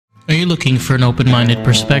Are you looking for an open-minded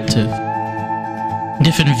perspective?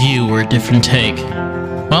 Different view or a different take?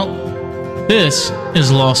 Well, this is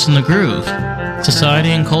Lost in the Groove,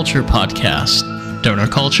 Society and Culture podcast, donor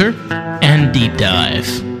culture, and deep dive.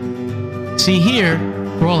 See here,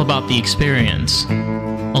 we're all about the experience,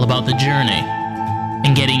 all about the journey,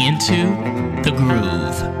 and getting into the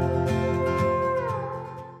groove.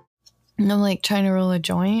 And I'm like trying to roll a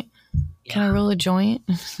joint. Can I roll a joint?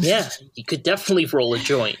 Yeah, you could definitely roll a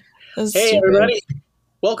joint. That's Hey, stupid. everybody.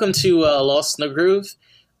 Welcome to Lost in the Groove.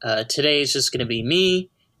 Today is just going to be me,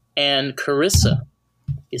 and Carissa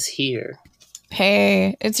is here.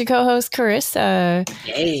 Hey, it's your co-host Carissa.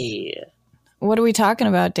 Hey. What are we talking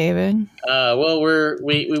about, David? Well,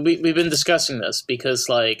 we've been discussing this because,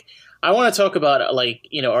 like, I want to talk about,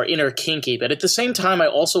 our inner kinky, but at the same time, I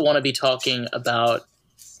also want to be talking about,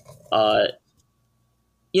 kind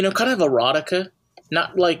of erotica.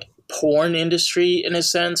 Not like porn industry in a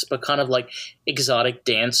sense, but kind of like exotic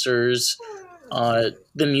dancers, the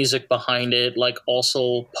music behind it, like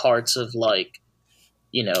also parts of like,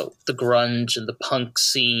 the grunge and the punk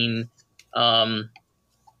scene.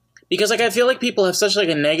 Because like I feel like people have such like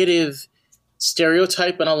a negative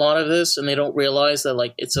stereotype in a lot of this, and they don't realize that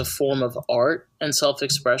like it's a form of art and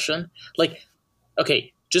self-expression. Like,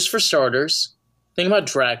 okay, just for starters, think about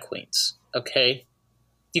drag queens, okay?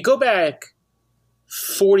 You go back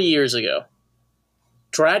 40 years ago,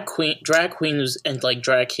 drag queens and like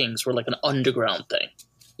drag kings were like an underground thing,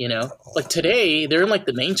 Like today, they're in like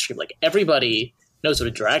the mainstream. Like everybody knows what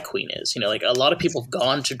a drag queen is. Like a lot of people have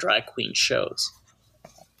gone to drag queen shows.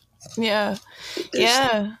 Yeah.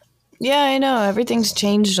 Yeah, I know. Everything's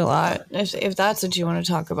changed a lot. If that's what you want to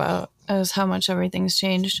talk about, as how much everything's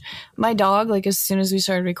changed. My dog, like as soon as we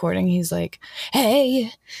started recording, he's like,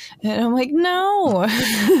 "Hey," and I'm like, "No."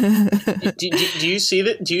 do you see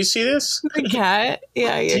that? Do you see this? The cat,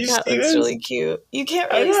 yeah, your cat looks really cute. You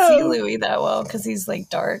can't really see Louis that well because he's like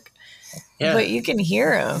dark, but you can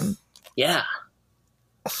hear him. Yeah,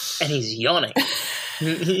 and he's yawning.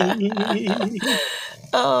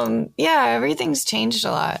 Yeah, everything's changed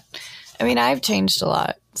a lot. I mean, I've changed a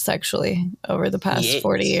lot sexually over the past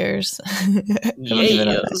 40 years. I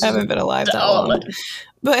haven't been alive that long.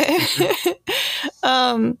 But,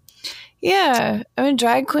 yeah, I mean,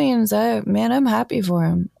 drag queens, I'm happy for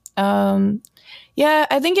them. Yeah,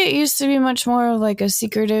 I think it used to be much more of like a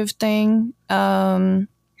secretive thing. And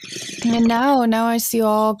now I see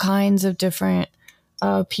all kinds of different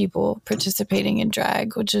people participating in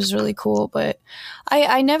drag, which is really cool. But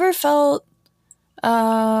I never felt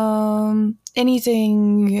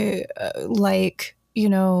anything like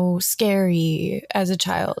scary as a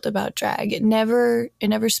child about drag. It never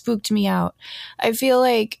spooked me out. I feel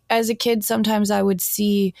like as a kid sometimes I would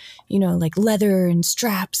see like leather and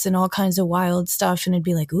straps and all kinds of wild stuff, and it'd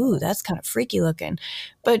be like, ooh, that's kind of freaky looking.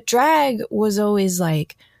 But drag was always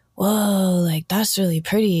like, whoa, like that's really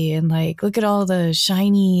pretty, and like look at all the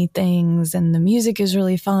shiny things, and the music is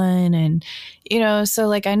really fun, and so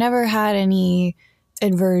like I never had any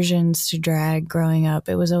aversions to drag growing up.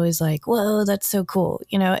 It was always like, whoa, that's so cool,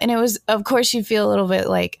 and it was, of course, you feel a little bit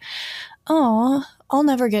like, oh, I'll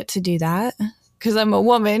never get to do that because I'm a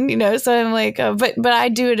woman, so I'm like, but I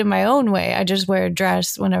do it in my own way. I just wear a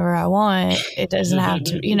dress whenever I want. It doesn't have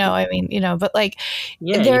to, but like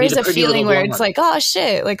there is a feeling where it's like, oh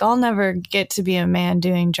shit, like I'll never get to be a man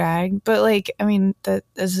doing drag. But like, I mean, that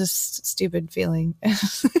is a stupid feeling.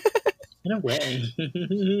 In a way.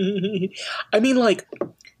 I mean, like,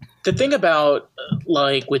 the thing about,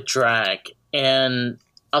 like, with drag, and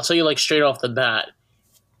I'll tell you, like, straight off the bat,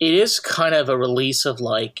 it is kind of a release of,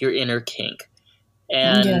 like, your inner kink.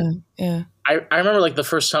 And yeah. I remember, like, the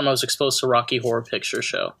first time I was exposed to Rocky Horror Picture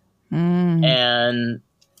Show. And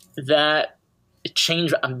that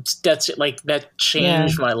changed, that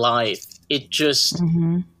changed my life. It just...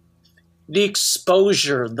 The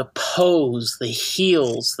exposure, the pose, the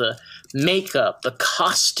heels, the makeup, the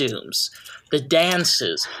costumes, the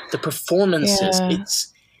dances, the performances. Yeah.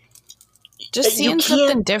 It's just seeing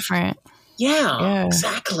something different. Yeah,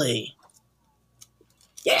 exactly.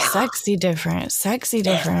 Yeah. Sexy different.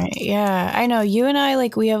 Yeah. I know you and I,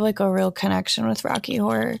 like, we have like a real connection with Rocky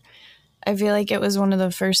Horror. I feel like it was one of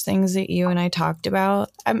the first things that you and I talked about.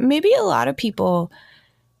 Maybe a lot of people,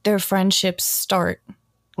 their friendships start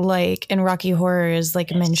like in Rocky Horror is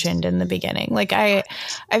like mentioned in the beginning. Like I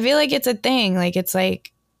feel like it's a thing. Like it's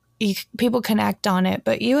like people connect on it,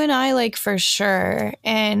 but you and I, like, for sure.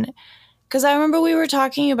 And because I remember we were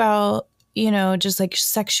talking about just like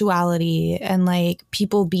sexuality and like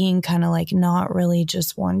people being kind of like not really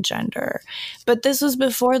just one gender. But this was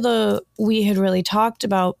before we had really talked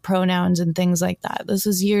about pronouns and things like that. This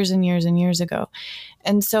was years and years and years ago.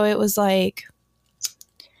 And so it was like,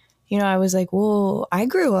 I was like, well, I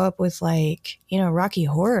grew up with like, Rocky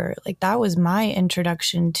Horror. Like that was my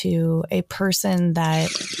introduction to a person that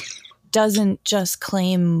doesn't just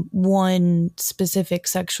claim one specific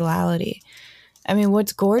sexuality. I mean,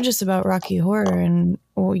 what's gorgeous about Rocky Horror and,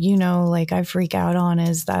 like I freak out on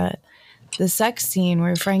is that the sex scene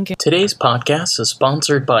where Today's podcast is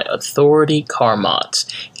sponsored by Authority Car Mods,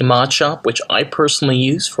 a mod shop which I personally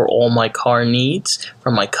use for all my car needs,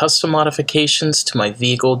 from my custom modifications to my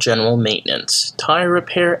vehicle general maintenance, tire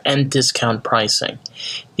repair, and discount pricing.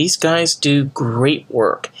 These guys do great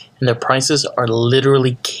work, and their prices are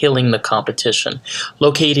literally killing the competition.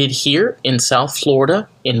 Located here in South Florida,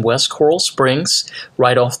 in West Coral Springs,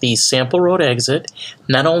 right off the Sample Road exit,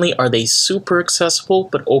 not only are they super accessible,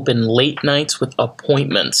 but open late nights with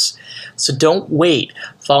appointments. So don't wait.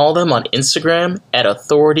 Follow them on Instagram at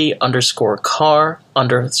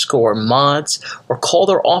authority_car_mods, or call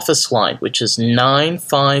their office line, which is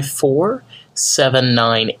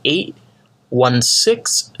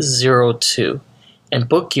 954-798-1602. And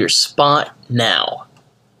book your spot now.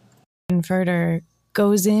 Converter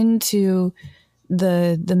goes into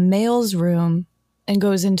the male's room and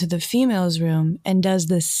goes into the female's room and does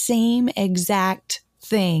the same exact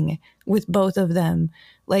thing with both of them,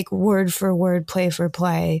 like word for word, play for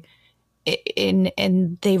play,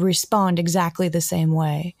 and they respond exactly the same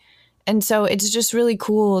way. And so it's just really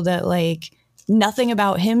cool that like nothing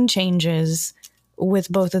about him changes with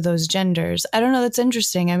both of those genders. I don't know. That's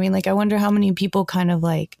interesting. I mean, like, I wonder how many people kind of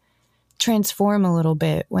like transform a little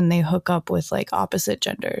bit when they hook up with like opposite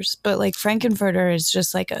genders. But like Frank-N-Furter is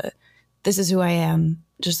just like this is who I am,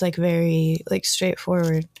 just like very like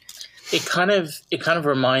straightforward. It kind of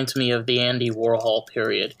reminds me of the Andy Warhol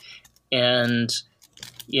period. And,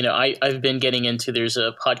 I've been getting into, there's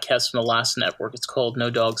a podcast from the Last Network. It's called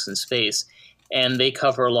No Dogs in Space. And they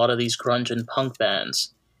cover a lot of these grunge and punk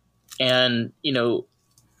bands. And, the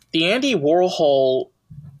Andy Warhol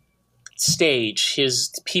stage,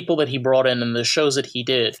 his people that he brought in and the shows that he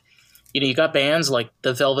did, you got bands like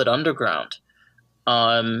the Velvet Underground.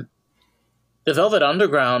 The Velvet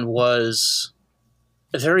Underground was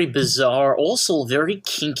a very bizarre, also very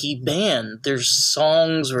kinky band. Their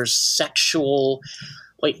songs were sexual.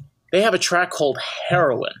 Like, they have a track called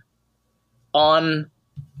Heroin on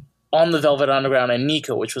the Velvet Underground and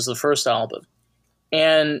Nico, which was the first album.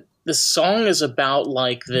 And the song is about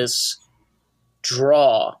like this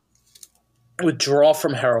draw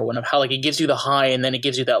from heroin, of how like it gives you the high and then it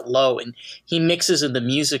gives you that low, and he mixes in the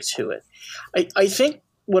music to it. I think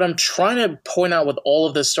what I'm trying to point out with all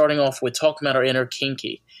of this, starting off with talking about our inner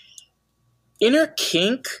kinky. Inner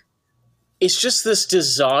kink is just this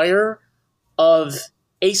desire of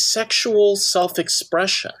asexual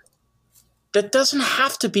self-expression that doesn't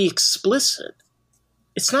have to be explicit.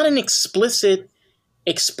 It's not an explicit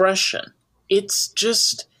expression. It's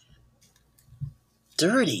just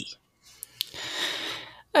dirty.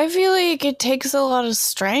 I feel like it takes a lot of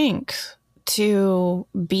strength to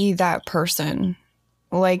be that person.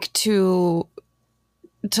 Like to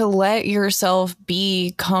let yourself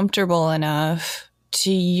be comfortable enough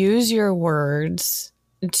to use your words,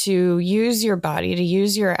 to use your body, to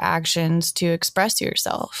use your actions to express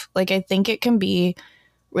yourself. Like, I think it can be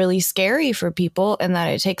really scary for people, and that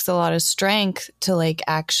it takes a lot of strength to like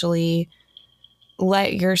actually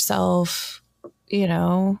let yourself,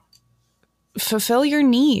 fulfill your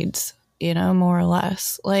needs, more or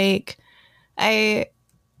less. Like, I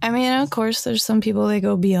mean, of course, there's some people that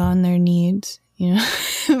go beyond their needs,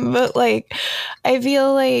 but like, I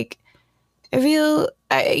feel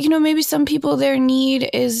maybe some people, their need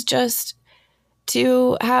is just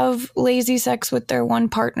to have lazy sex with their one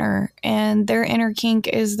partner, and their inner kink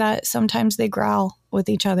is that sometimes they growl with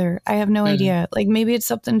each other. I have no idea. Like, maybe it's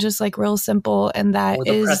something just like real simple, and that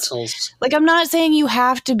is pretzels. Like, I'm not saying you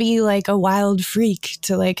have to be like a wild freak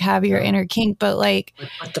to like have your inner kink, but like,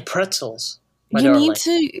 but the pretzels. You need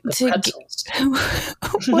to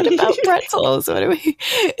what about pretzels? What are we?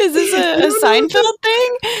 Is this a Seinfeld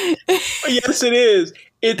thing? Yes, it is.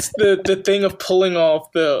 It's the thing of pulling off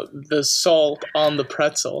the salt on the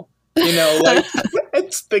pretzel. Like,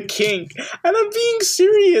 it's the kink. And I'm being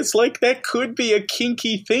serious. Like, that could be a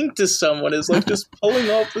kinky thing to someone, is like just pulling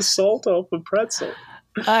off the salt off a pretzel.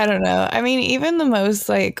 I don't know. I mean, even the most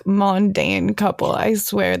like mundane couple, I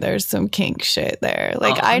swear there's some kink shit there.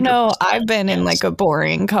 Like, 100%. I know I've been in like a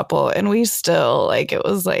boring couple, and we still like, it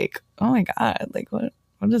was like, oh my God, like what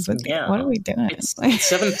What is with Yeah. What are we doing? It's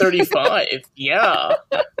 7:35. Yeah.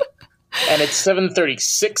 And it's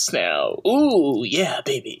 7:36 now. Ooh, yeah,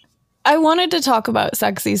 baby. I wanted to talk about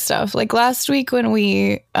sexy stuff. Like last week when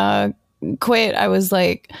we quit, I was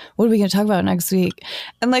like, what are we going to talk about next week?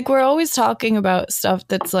 And like, we're always talking about stuff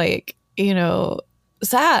that's like, you know,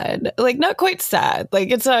 sad, like not quite sad.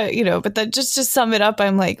 Like it's a, you know, but that just to sum it up,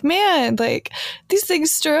 I'm like, man, like these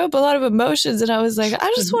things stir up a lot of emotions. And I was like,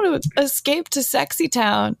 I just want to escape to sexy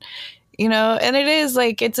town, you know? And it is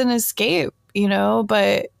like, it's an escape, you know,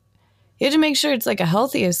 but you have to make sure it's like a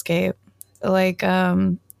healthy escape. Like,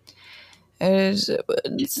 Well,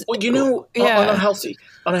 you know, yeah.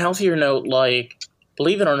 on a healthier note, like,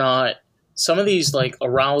 believe it or not, some of these like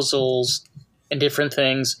arousals and different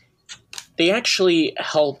things, they actually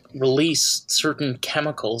help release certain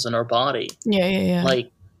chemicals in our body. Yeah. Like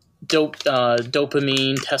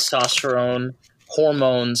dopamine, testosterone,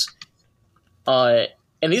 hormones. And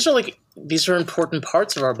these are important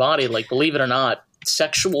parts of our body. Like, believe it or not,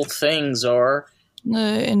 sexual things are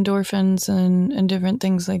endorphins and different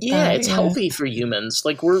things like that. Yeah, it's healthy for humans.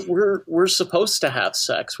 Like we're supposed to have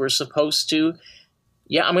sex. We're supposed to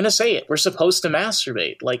I'm gonna say it. We're supposed to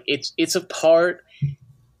masturbate. Like it's a part.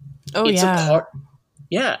 Oh it's yeah. a part.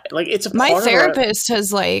 Yeah, like it's a My part therapist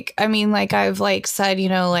has like, I mean, like I've like said, you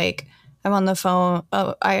know, like I'm on the phone.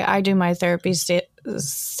 I do my therapy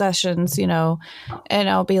sessions, you know, and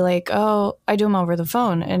I'll be like, oh, I do them over the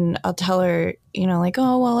phone, and I'll tell her, you know, like,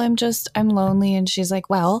 oh, well, I'm lonely, and she's like,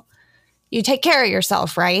 well, you take care of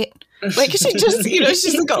yourself, right? Like she just, you know,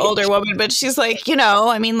 she's like an older woman, but she's like, you know,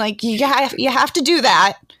 I mean, like you have to do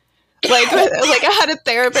that. Like I had a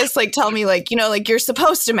therapist like tell me like, you know, like you're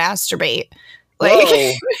supposed to masturbate.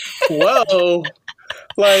 Like, whoa.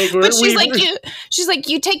 Like, but she's like,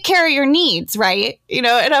 you take care of your needs, right? You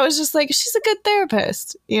know, and I was just like, she's a good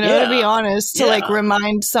therapist, you know, to be honest, to like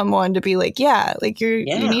remind someone to be like, yeah, like you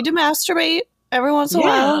need to masturbate every once in a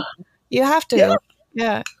while. You have to.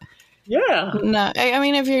 Yeah. No, I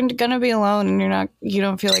mean, if you're gonna be alone and you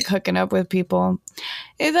don't feel like hooking up with people,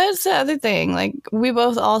 that's the other thing. Like, we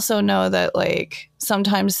both also know that like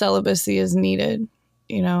sometimes celibacy is needed.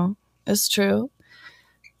 You know, it's true.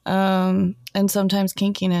 And sometimes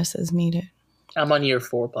kinkiness is needed. I'm on year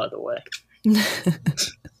 4, by the way.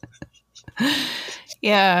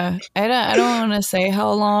 Yeah, I don't want to say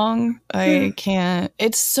how long. I can't.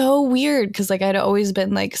 It's so weird because like I'd always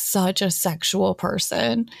been like such a sexual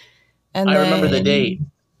person. And I remember the date.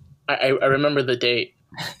 I remember the date.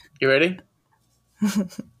 You ready?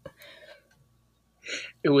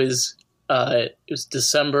 It was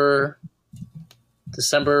December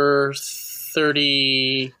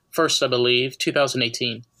 31st, I believe,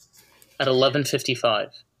 2018, at 11:55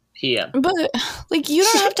 p.m. But like, you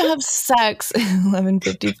don't have to have sex at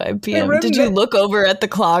 11:55 p.m. Did you look over at the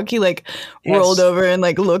clock? You like rolled over and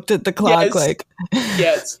like looked at the clock. Like,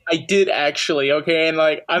 yes, I did actually. Okay, and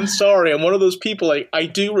like, I'm sorry, I'm one of those people. Like, I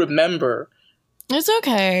do remember. It's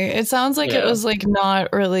okay. It sounds like it was like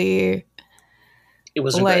not really. It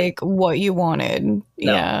wasn't like great. What you wanted. No.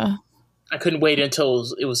 Yeah, I couldn't wait until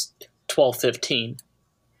it was 12:15.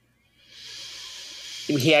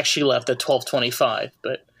 He actually left at 12:25,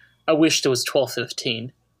 but I wished it was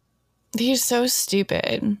 12:15. He's so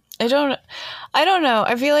stupid. I don't know.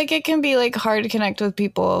 I feel like it can be like hard to connect with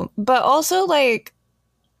people, but also like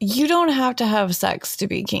you don't have to have sex to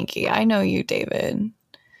be kinky. I know you, David.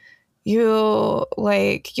 You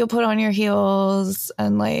like, you'll put on your heels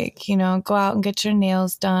and like, you know, go out and get your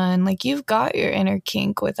nails done. Like, you've got your inner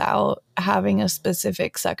kink without having a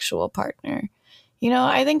specific sexual partner. You know,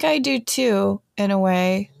 I think I do too, in a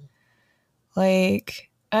way. Like,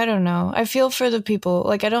 I don't know. I feel for the people.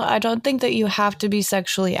 Like, I don't think that you have to be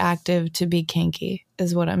sexually active to be kinky,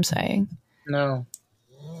 is what I'm saying. No.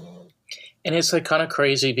 And it's like kind of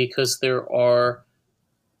crazy because there are,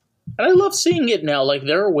 and I love seeing it now, like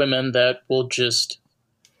there are women that will just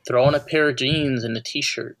throw on a pair of jeans and a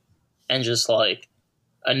t-shirt and just like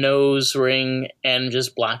a nose ring and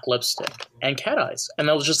just black lipstick and cat eyes. And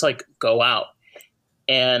they'll just like go out.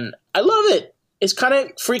 And I love it. It's kind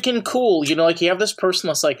of freaking cool. You know, like you have this person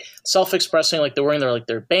that's like self-expressing, like they're wearing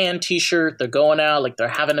their band t-shirt, they're going out, like they're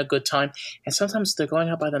having a good time. And sometimes they're going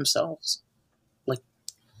out by themselves. Like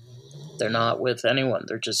they're not with anyone.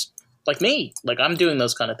 They're just like me. Like I'm doing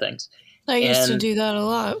those kind of things. I used to do that a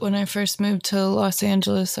lot when I first moved to Los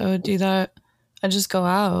Angeles. I would do that. I'd just go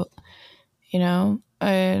out, you know.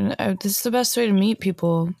 And this is the best way to meet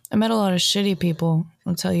people. I met a lot of shitty people.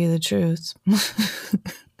 I'll tell you the truth.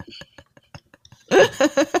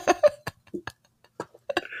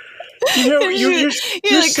 You know, you're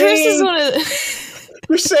like, Chris is one of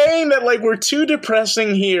you're saying that like we're too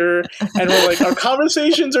depressing here, and we're like our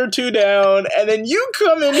conversations are too down, and then you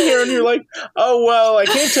come in here and you're like, oh well, I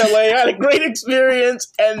came to LA, I had a great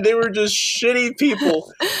experience, and they were just shitty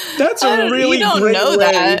people. That's a really you don't great know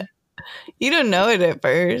way. that. You don't know it at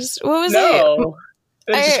first. What was it? No,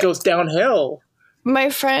 it just goes downhill.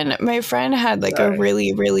 My friend had like a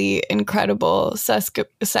really, really incredible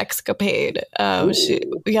sexcapade.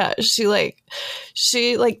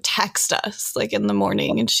 She texted us like in the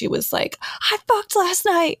morning, and she was like, "I fucked last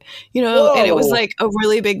night," Whoa. and it was like a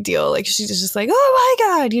really big deal. Like she's just like, "Oh my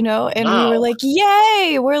God," and Wow. we were like,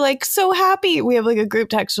 "Yay!" We're like so happy. We have like a group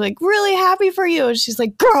text. We're like, "Really happy for you," and she's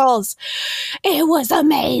like, "Girls, it was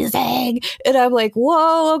amazing," and I'm like,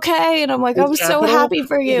 "Whoa, okay," and I'm like, "I'm so happy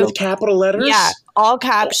for you." With capital letters? Yeah. All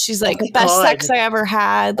caps. She's like, best sex I ever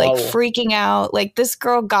had, like freaking out. Like this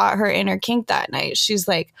girl got her inner kink that night. She's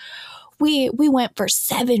like, we went for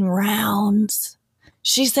 7 rounds.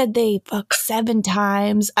 She said they fucked 7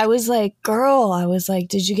 times. I was like, girl,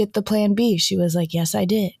 did you get the plan B? She was like, yes, I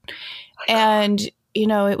did. And,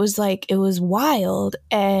 it was like, it was wild.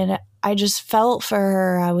 And I just felt for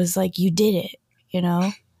her. I was like, you did it,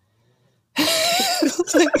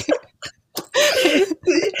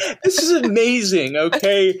 This is amazing,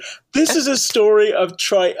 okay? This is a story of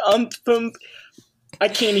triumphant. I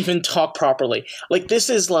can't even talk properly. Like, this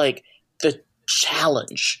is like the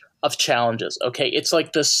challenge of challenges, okay? It's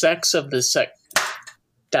like the sex of the sex.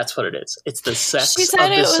 That's what it is. It's the sex she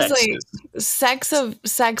said of it the was sexes. Like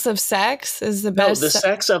sex of sex is the No, best. the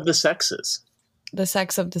sex of the sexes. The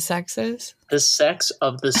sex of the sexes? The sex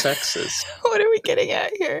of the sexes. What are we getting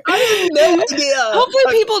at here? I have no idea. Hopefully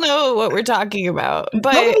people know what we're talking about.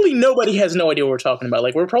 But probably nobody has no idea what we're talking about.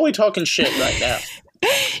 Like, we're probably talking shit right now.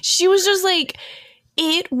 She was just like,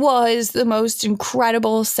 it was the most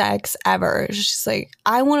incredible sex ever. She's like,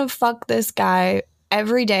 I want to fuck this guy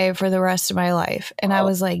every day for the rest of my life. And I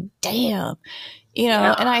was like, damn.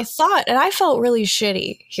 Yeah. And I thought, and I felt really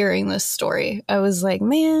shitty hearing this story. I was like, why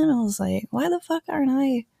the fuck aren't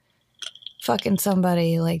I fucking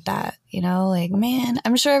somebody like that? Like, man,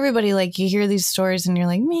 I'm sure everybody, like, you hear these stories and you're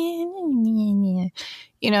like, man,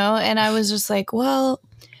 and I was just like, well,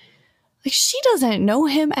 like, she doesn't know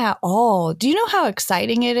him at all. Do you know how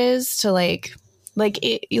exciting it is to like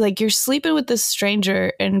you're sleeping with this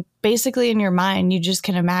stranger and basically in your mind, you just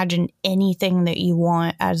can imagine anything that you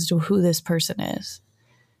want as to who this person is,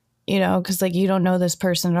 because like you don't know this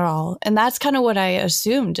person at all. And that's kind of what I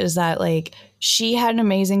assumed, is that like she had an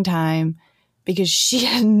amazing time because she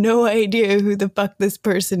had no idea who the fuck this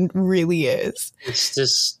person really is. It's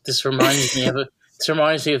just, this reminds me of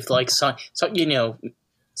like,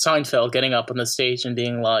 Seinfeld getting up on the stage and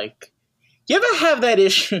being like, you ever have that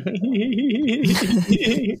issue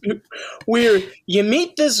where you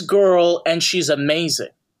meet this girl and she's amazing,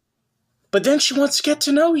 but then she wants to get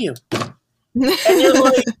to know you? And you're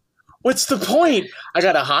like, what's the point? I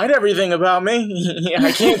gotta hide everything about me.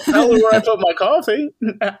 I can't tell her where I put my coffee.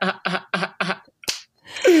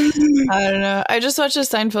 I don't know. I just watched a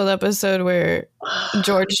Seinfeld episode where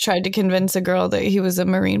George tried to convince a girl that he was a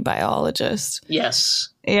marine biologist. Yes.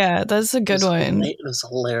 Yeah, that's a good one. It was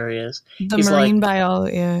hilarious. He's marine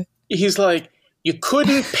biologist, yeah. He's like, you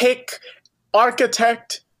couldn't pick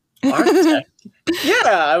architect. Architect?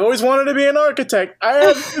 Yeah, I've always wanted to be an architect.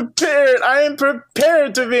 I am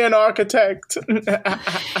prepared to be an architect.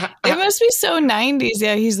 It must be so 90s.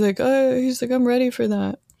 Yeah, he's like, I'm ready for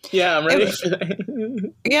that. Yeah, I'm ready for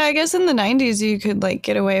that. Yeah, I guess in the 90s you could like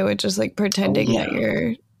get away with just like pretending that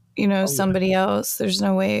you're, somebody else. There's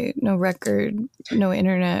no way, no record, no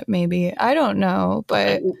internet, maybe. I don't know,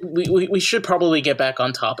 but we should probably get back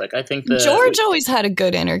on topic. I think George always had a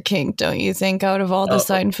good inner kink, don't you think? Out of all the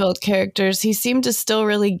Seinfeld characters, he seemed to still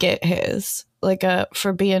really get his, like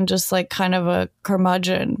for being just like kind of a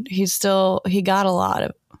curmudgeon. He got a lot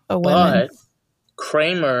of women. But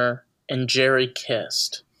Kramer and Jerry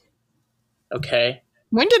kissed. Okay.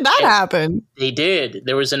 When did that happen? They did.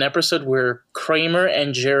 There was an episode where Kramer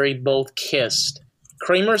and Jerry both kissed.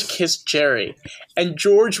 Kramer's kissed Jerry, and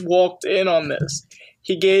George walked in on this.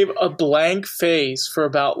 He gave a blank face for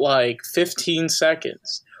about like 15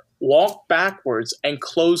 seconds, walked backwards, and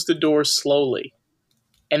closed the door slowly.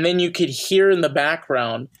 And then you could hear in the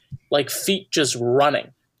background like feet just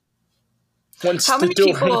running. How many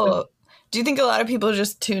people... Do you think a lot of people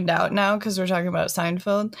just tuned out now because we're talking about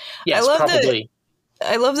Seinfeld? Yes, probably.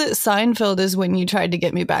 I love that Seinfeld is when you tried to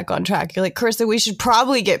get me back on track. You're like, Carissa, we should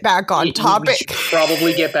probably get back on topic. We should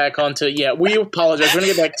probably get back onto, we apologize. We're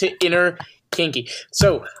going to get back to inner kinky.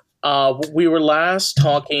 So we were last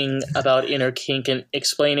talking about inner kink and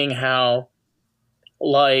explaining how,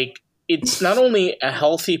 like, it's not only a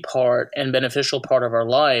healthy part and beneficial part of our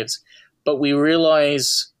lives, but we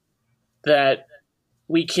realize that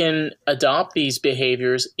we can adopt these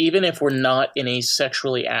behaviors even if we're not in a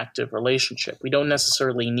sexually active relationship. We don't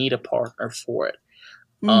necessarily need a partner for it.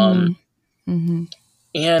 Mm-hmm.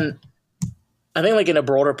 And I think like in a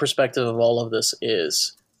broader perspective of all of this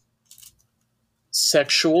is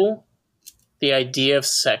sexual, the idea of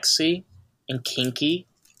sexy and kinky.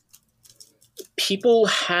 People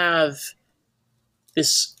have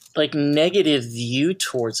this like negative view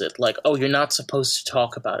towards it. Like, oh, you're not supposed to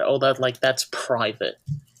talk about it. Oh, that's private.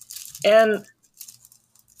 And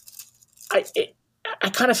I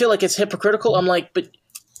kind of feel like it's hypocritical. I'm like, but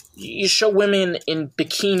you show women in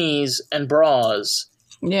bikinis and bras,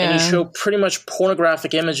 and you show pretty much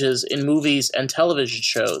pornographic images in movies and television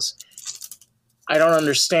shows. I don't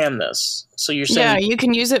understand this. So you're saying, you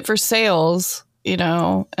can use it for sales,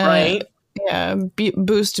 right? Yeah,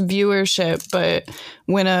 boost viewership. But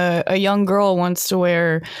when a young girl wants to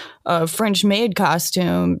wear a French maid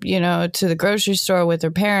costume, to the grocery store with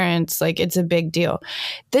her parents, like, it's a big deal.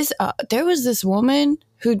 There was this woman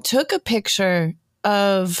who took a picture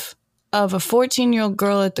of a 14-year-old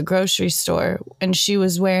girl at the grocery store, and she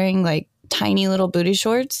was wearing like tiny little booty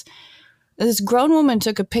shorts. This grown woman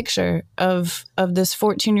took a picture of this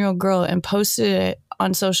 14-year-old girl and posted it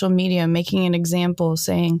on social media, making an example,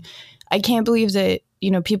 saying, I can't believe that,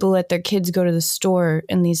 people let their kids go to the store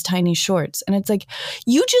in these tiny shorts. And it's like,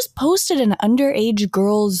 you just posted an underage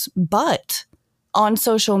girl's butt on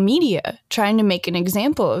social media trying to make an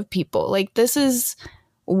example of people. Like, this is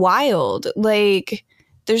wild. Like,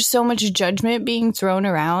 there's so much judgment being thrown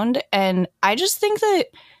around. And I just think that,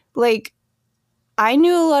 like, I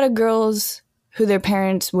knew a lot of girls who their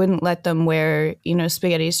parents wouldn't let them wear,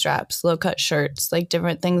 spaghetti straps, low-cut shirts, like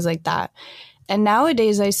different things like that. And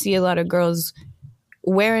nowadays I see a lot of girls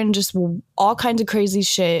wearing just all kinds of crazy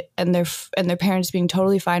shit, and their parents being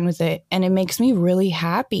totally fine with it. And it makes me really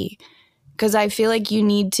happy because I feel like you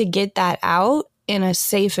need to get that out in a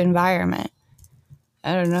safe environment.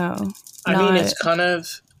 I don't know. I mean, it's kind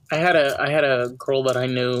of, I had a girl that I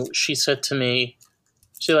knew. She said to me,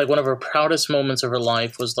 like, one of her proudest moments of her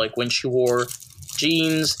life was like when she wore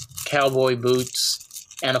jeans, cowboy boots,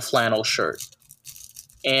 and a flannel shirt.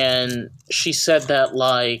 And she said that,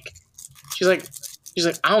 like, she's like,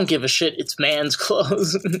 I don't give a shit. It's man's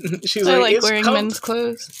clothes. She's I like wearing men's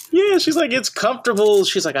clothes. Yeah, she's like, it's comfortable.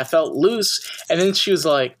 She's like, I felt loose. And then she was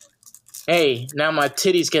like, hey, now my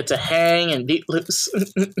titties get to hang and be loose.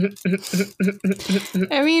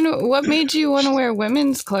 I mean, what made you want to wear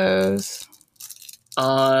women's clothes?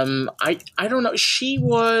 I don't know. She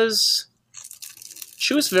was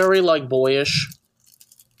very like boyish.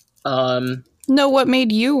 No, what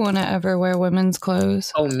made you want to ever wear women's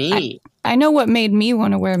clothes? Oh, me. I know what made me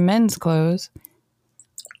want to wear men's clothes.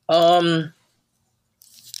 I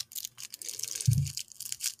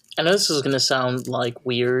know this is gonna sound like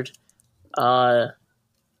weird.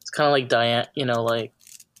 It's kind of like Diana, like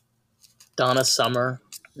Donna Summer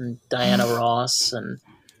and Diana Ross, and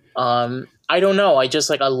I don't know. I just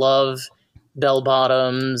I love bell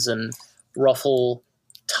bottoms and ruffle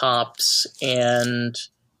tops and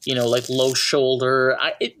like low shoulder.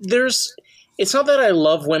 It's not that I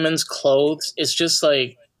love women's clothes. It's just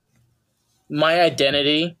like my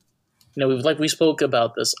identity. We spoke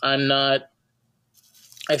about this. I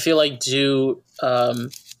feel like do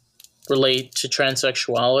relate to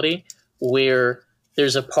transsexuality, where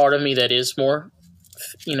there's a part of me that is more,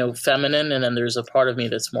 feminine, and then there's a part of me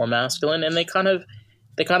that's more masculine, and they kind of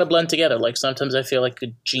blend together. Like sometimes I feel like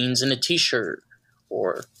jeans and a t-shirt,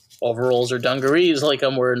 or overalls or dungarees, like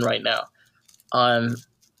I'm wearing right now.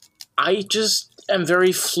 I just am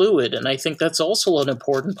very fluid, and I think that's also an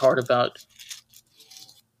important part about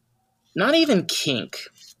not even kink.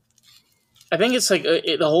 I think it's like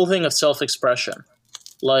the whole thing of self-expression.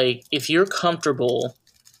 Like, if you're comfortable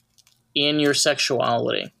in your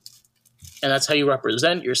sexuality, and that's how you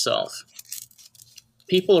represent yourself,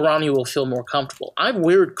 people around you will feel more comfortable. I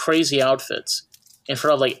wear crazy outfits in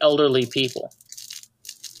front of like elderly people,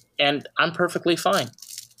 and I'm perfectly fine.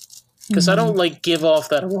 Because I don't like give off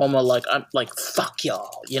that aroma like I'm like, fuck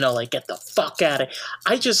y'all, like get the fuck out of it.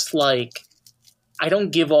 I just like, I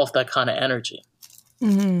don't give off that kind of energy.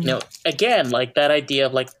 Mm-hmm. Again, like that idea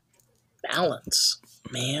of like balance,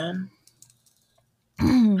 man.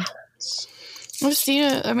 Balance.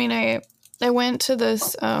 Christina, I mean, I went to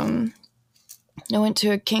this, I went to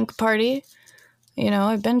a kink party.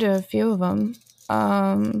 I've been to a few of them.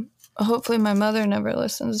 Hopefully my mother never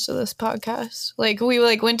listens to this podcast. Like, we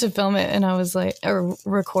went to film it, and I was like, or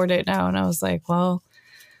record it now, and I was like, well,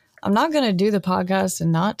 I'm not going to do the podcast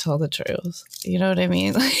and not tell the truth. You know what I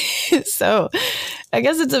mean? So I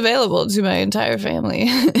guess it's available to my entire family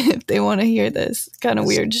if they want to hear this kind of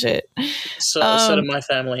weird shit. So did my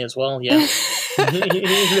family as well. Yeah.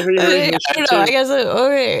 I don't know. I guess,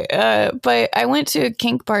 okay. But I went to a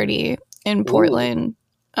kink party in Portland.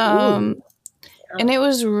 And it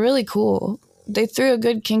was really cool. They threw a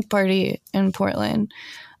good kink party in Portland.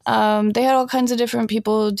 They had all kinds of different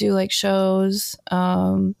people do like shows.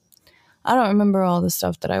 I don't remember all the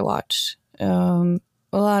stuff that I watched. A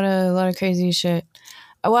lot of crazy shit.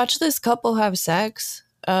 I watched this couple have sex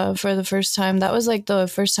for the first time. That was like the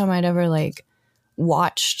first time I'd ever like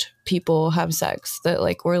watched people have sex that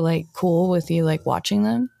like were like cool with you like watching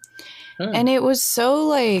them. And it was so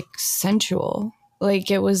like sensual.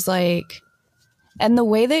 Like it was like, and the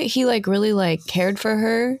way that he like really like cared for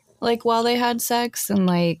her like while they had sex, and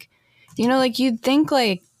like, you know, like you'd think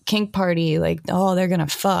like kink party, like, oh, they're gonna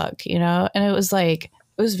fuck, you know? And it was like,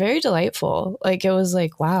 it was very delightful. Like it was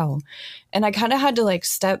like, wow. And I kind of had to like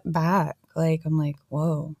step back. Like I'm like,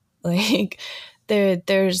 whoa, like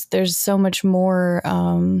there's so much more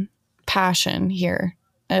passion here,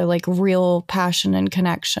 like real passion and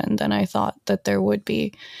connection than I thought that there would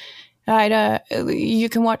be. You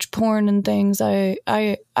can watch porn and things.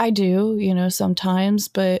 I do, you know, sometimes,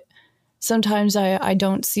 but sometimes I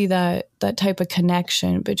don't see that type of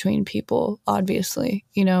connection between people, obviously,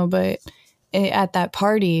 you know, but at that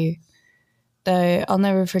party, I'll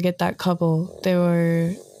never forget that couple. They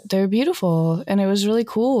were beautiful, and it was really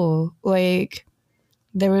cool. Like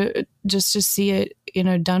they were just to see it, you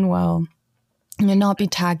know, done well and not be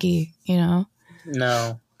tacky, you know?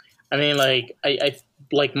 No, I mean, like I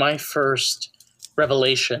like my first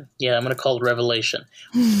revelation. Yeah, I'm going to call it revelation.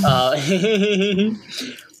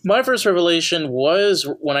 My first revelation was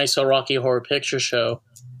when I saw Rocky Horror Picture Show,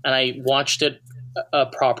 and I watched it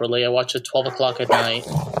properly. I watched it 12 o'clock at night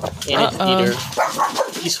in a theater.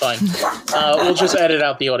 He's fine. We'll just edit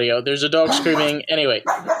out the audio. There's a dog screaming. Anyway,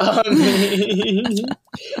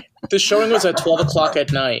 the showing was at 12 o'clock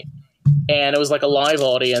at night, and it was like a live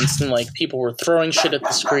audience, and like people were throwing shit at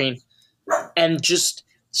the screen, and just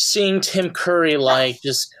seeing Tim Curry like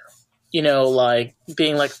just, you know, like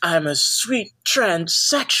being like, I'm a sweet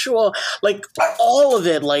transsexual, like all of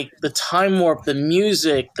it, like the time warp, the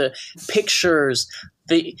music, the pictures,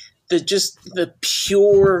 the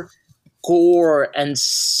pure gore and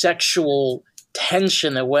sexual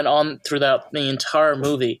tension that went on throughout the entire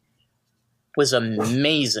movie was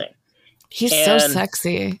amazing. He's so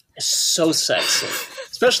sexy. So sexy.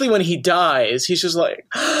 Especially when he dies, he's just like,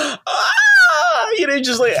 you know,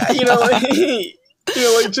 just like, you know, like, you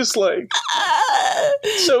know, like, just like,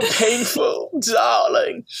 so painful,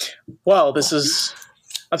 darling. Wow, this is,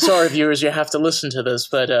 I'm sorry, viewers, you have to listen to this,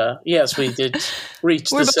 but yes, we did reach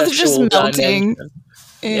the sexual dimension.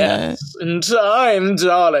 Yeah. Yes, in time,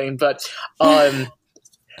 darling. But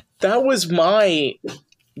that was my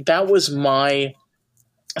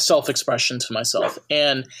self-expression to myself.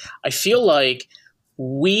 And I feel like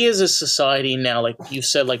we as a society now, like you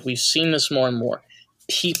said, like we've seen this more and more.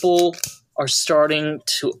 People are starting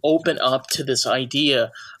to open up to this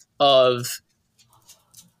idea of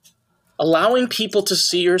allowing people to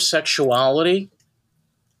see your sexuality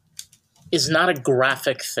is not a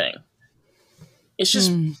graphic thing. It's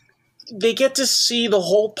just they get to see the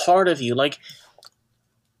whole part of you, like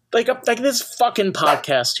this fucking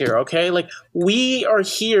podcast here, okay? Like we are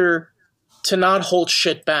here to not hold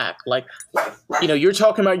shit back. Like, you know, you're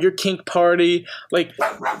talking about your kink party. Like,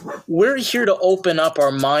 we're here to open up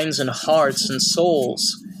our minds and hearts and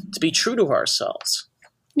souls to be true to ourselves.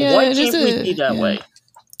 Yeah, why can't we be that way?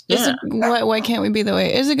 Yeah. Why can't we be that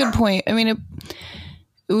way? It's a good point. I mean,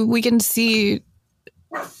 we can see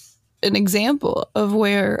an example of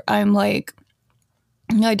where I'm like,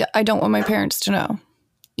 I don't want my parents to know,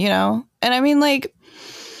 you know? And I mean, like,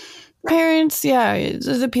 parents, yeah,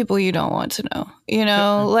 the people you don't want to know, you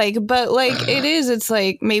know? Like, but like, it's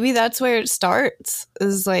like, maybe that's where it starts,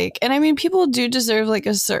 is like, and I mean, people do deserve like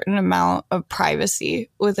a certain amount of privacy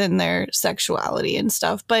within their sexuality and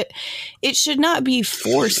stuff, but it should not be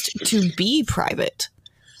forced to be private.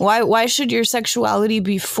 Why should your sexuality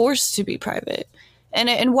be forced to be private?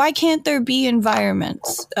 And why can't there be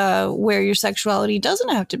environments where your sexuality doesn't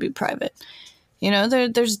have to be private? You know,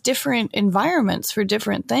 there's different environments for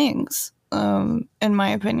different things, in my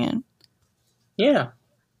opinion. Yeah,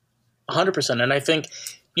 100%. And I think,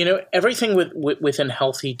 you know, everything within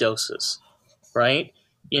healthy doses, right?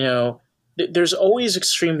 You know, there's always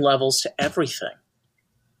extreme levels to everything.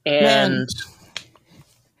 And Man.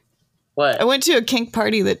 What? I went to a kink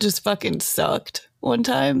party that just fucking sucked one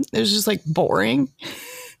time. It was just like boring.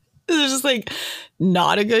 It's just like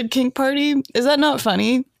not a good kink party. Is that not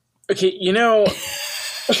funny? Okay, you know,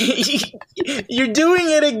 you're doing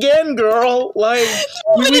it again, girl. Like,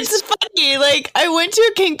 but it's funny. Like, I went to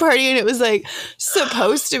a kink party and it was like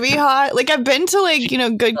supposed to be hot. Like, I've been to like, you know,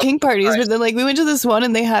 good kink parties, but then like we went to this one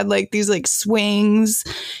and they had like these like swings,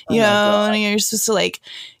 you know, and you're supposed to like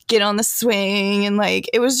get on the swing, and like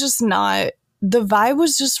it was just not, the vibe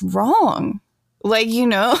was just wrong. Like, you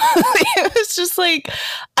know, it was just like,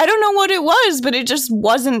 I don't know what it was, but it just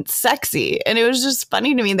wasn't sexy. And it was just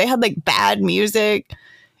funny to me. They had like bad music,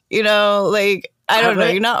 you know, like, I don't know.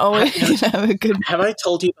 You're not always going to have a good. Have I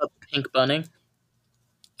told you about the Pink Bunny?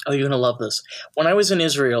 Oh, you're going to love this. When I was in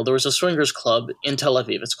Israel, there was a swingers club in Tel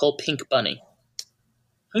Aviv. It's called Pink Bunny.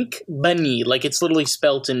 Pink Bunny, like it's literally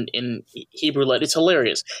spelt in Hebrew letters. It's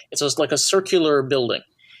hilarious. It's just like a circular building.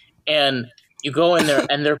 And you go in there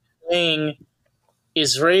and they're playing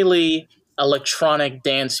Israeli electronic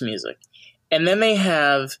dance music. And then they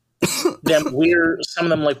have them some of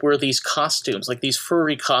them like wear these costumes, like these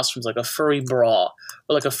furry costumes, like a furry bra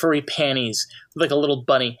or like a furry panties, like a little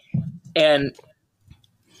bunny. And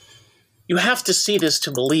you have to see this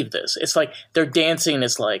to believe this. It's like they're dancing and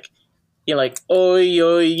it's like, you're like, oi,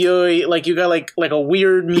 oi, oi. Like you got like a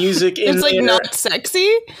weird music in it's like there. Not sexy?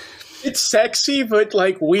 It's sexy, but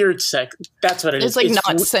like weird sex. That's what it is. It's like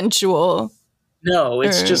not sensual. No,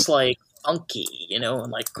 it's just like funky, you know,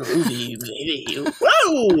 and like groovy, baby.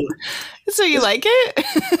 Whoa! So you like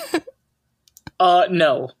it?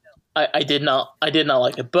 No, I did not. I did not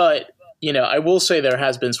like it, but you know, I will say there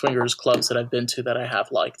has been swingers clubs that I've been to that I have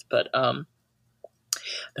liked, but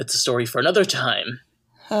that's a story for another time,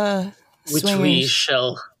 which we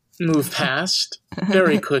shall move past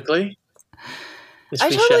very quickly. I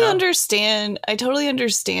totally understand. I totally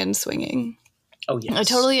understand swinging. Oh, yes. I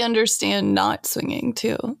totally understand not swinging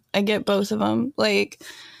too. I get both of them. Like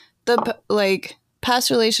the past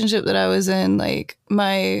relationship that I was in, like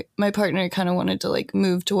my partner kind of wanted to like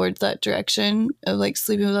move towards that direction of like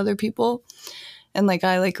sleeping with other people, and like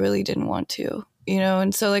I like really didn't want to, you know.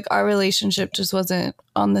 And so like our relationship just wasn't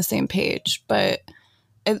on the same page. But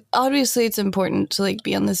obviously it's important to like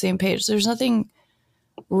be on the same page. There's nothing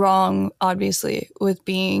wrong, obviously, with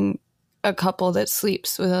being a couple that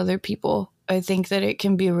sleeps with other people. I think that it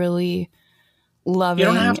can be really loving. You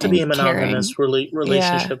don't have to be a monogamous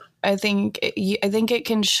relationship. Yeah, I think it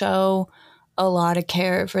can show a lot of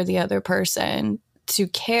care for the other person, to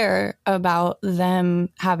care about them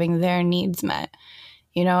having their needs met.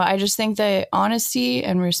 You know, I just think that honesty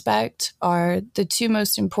and respect are the two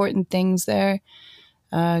most important things there.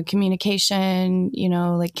 Communication, you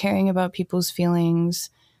know, like caring about people's feelings.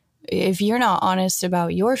 If you're not honest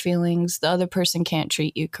about your feelings, the other person can't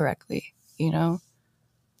treat you correctly, you know?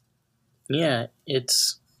 Yeah,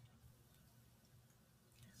 it's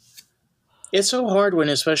so hard when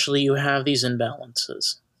especially you have these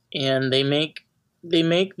imbalances and they make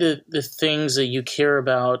the things that you care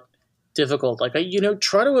about difficult. Like, you know,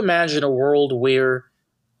 try to imagine a world where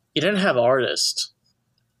you didn't have artists,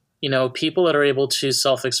 you know, people that are able to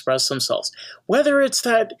self-express themselves, whether it's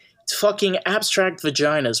that fucking abstract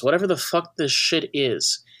vaginas, whatever the fuck this shit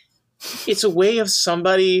is. It's a way of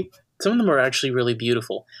somebody. Some of them are actually really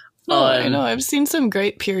beautiful. Oh, I know. I've seen some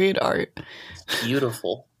great period art.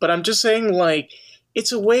 Beautiful. But I'm just saying, like,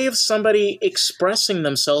 it's a way of somebody expressing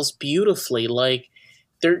themselves beautifully. Like,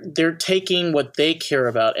 they're taking what they care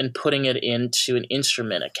about and putting it into an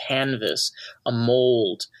instrument, a canvas, a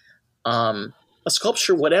mold, a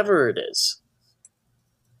sculpture, whatever it is.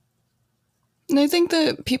 And I think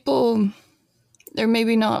that people, they're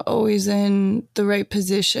maybe not always in the right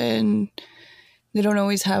position. They don't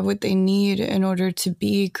always have what they need in order to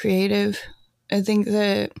be creative. I think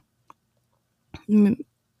that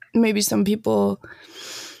maybe some people,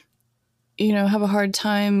 you know, have a hard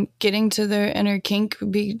time getting to their inner kink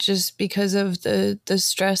just because of the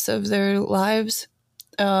stress of their lives,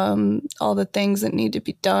 all the things that need to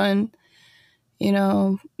be done, you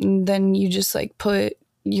know. And then you just like put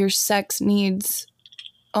your sex needs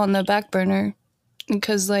on the back burner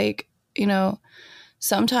because, like, you know,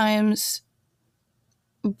 sometimes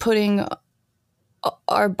putting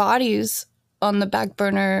our bodies on the back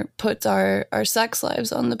burner puts our sex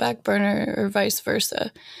lives on the back burner, or vice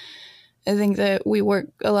versa. I think that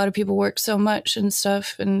a lot of people work so much and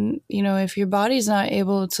stuff, and, you know, if your body's not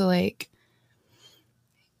able to, like,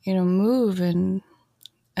 you know, move, and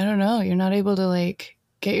I don't know, you're not able to like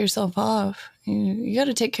get yourself off. You got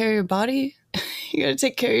to take care of your body. You got to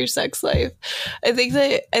take care of your sex life. I think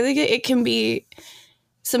it can be,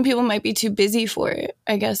 some people might be too busy for it,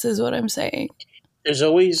 I guess is what I'm saying.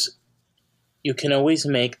 You can always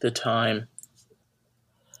make the time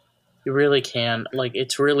You really can. Like,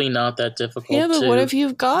 it's really not that difficult. Yeah, but what if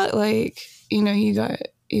you've got like, you got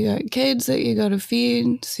kids that you got to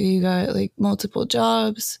feed, so you got like multiple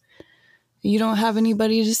jobs. You don't have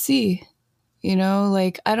anybody to see.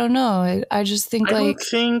 Like, I don't know. I just think I don't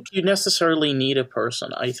think you necessarily need a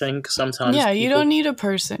person. I think sometimes you don't need a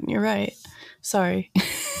person. You're right. Sorry.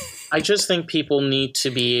 I just think people need to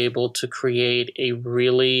be able to create a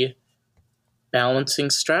really balancing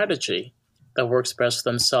strategy that works best for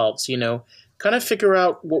themselves. Kind of figure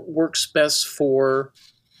out what works best for,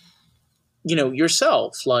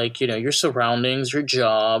 yourself, like, your surroundings, your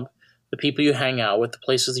job, the people you hang out with, the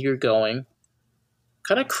places that you're going,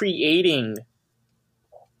 kind of creating.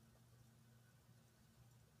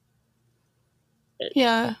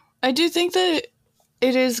 Yeah, I do think that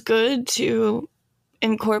it is good to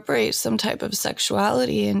incorporate some type of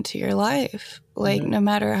sexuality into your life, like no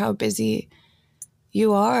matter how busy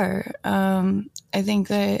you are. I think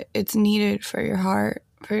that it's needed for your heart,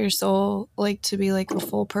 for your soul, like to be like a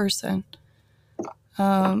full person.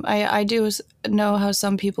 I do know how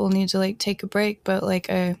some people need to like take a break, but like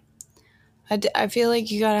I feel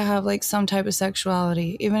like you gotta have like some type of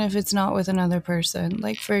sexuality, even if it's not with another person.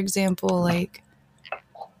 Like, for example, like,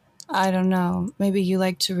 I don't know, maybe you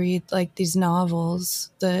like to read like these novels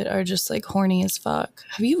that are just like horny as fuck.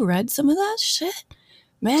 Have you read some of that shit?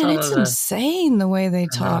 Man, it's insane the way they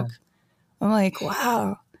talk. I'm like,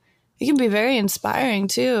 wow. It can be very inspiring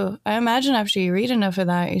too. I imagine after you read enough of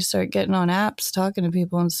that, you start getting on apps, talking to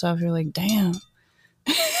people and stuff. You're like, damn.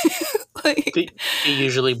 Like, they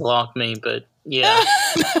usually block me, but yeah.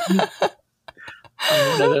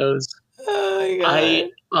 I'm one of those. Oh my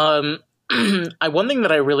God. One thing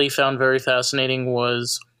that I really found very fascinating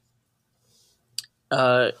was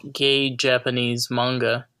gay Japanese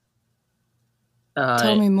manga.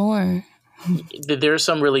 Tell me more. There's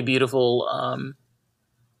some really beautiful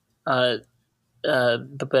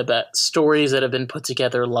stories that have been put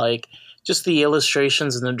together, like just the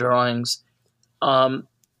illustrations and the drawings.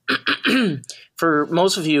 For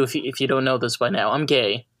most of you, if you don't know this by now, I'm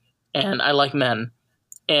gay, and I like men,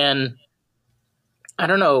 and I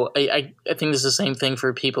don't know. I think it's the same thing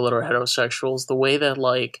for people that are heterosexuals. The way that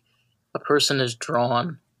like a person is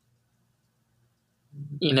drawn,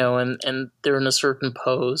 and they're in a certain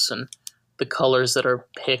pose, and the colors that are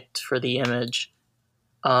picked for the image.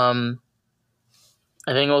 I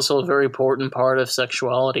think also a very important part of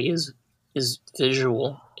sexuality is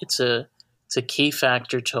visual. It's a key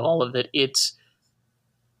factor to all of it. It's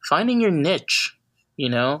finding your niche.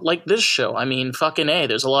 Like this show. I mean, fucking A,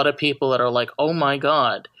 there's a lot of people that are like, oh my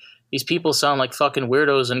God, these people sound like fucking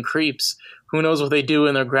weirdos and creeps. Who knows what they do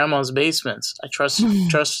in their grandma's basements? I trust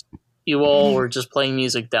you all were just playing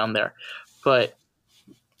music down there. But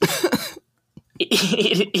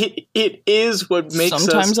it is what makes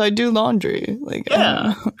Sometimes I do laundry. Like,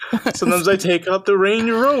 yeah. Sometimes I take out the Range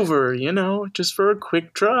Rover, just for a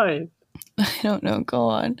quick drive. I don't know. Go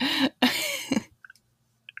on.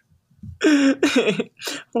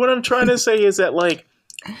 What I'm trying to say is that, like,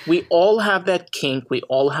 we all have that kink, we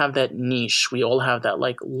all have that niche, we all have that,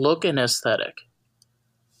 like, look and aesthetic.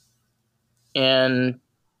 And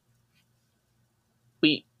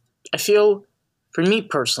I feel, for me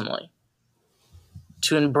personally,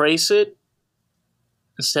 to embrace it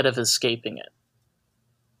instead of escaping it.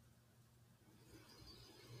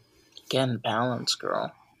 Again, balance,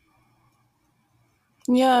 girl.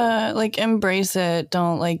 Yeah, like embrace it.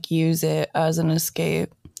 Don't like use it as an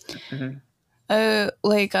escape. Mm-hmm.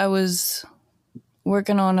 Like I was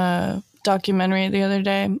working on a documentary the other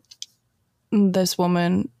day. This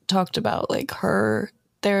woman talked about like her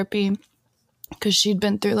therapy because she'd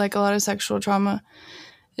been through like a lot of sexual trauma.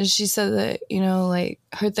 And she said that, like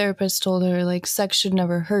her therapist told her like sex should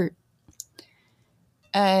never hurt.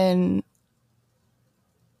 And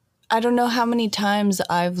I don't know how many times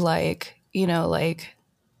I've like, like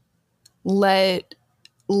let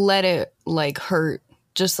it like hurt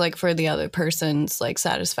just like for the other person's like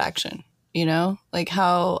satisfaction, like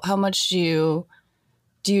how much do you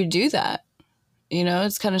do that?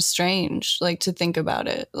 It's kind of strange, like to think about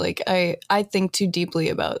it. Like I think too deeply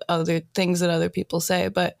about other things that other people say.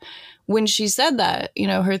 But when she said that,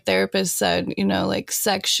 her therapist said, like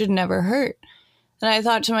sex should never hurt. And I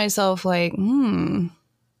thought to myself like,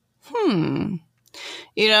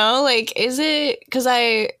 like, is it, because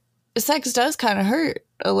sex does kind of hurt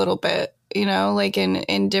a little bit, like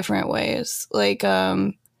in different ways. Like,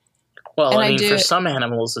 well, I mean, for some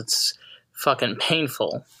animals, it's fucking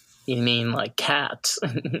painful. You mean like cats?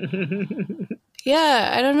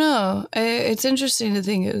 Yeah, I don't know. It's interesting to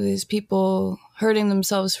think of these people hurting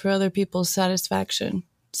themselves for other people's satisfaction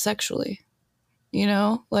sexually. you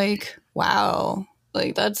know? Like, wow.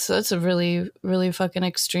 Like that's a really, really fucking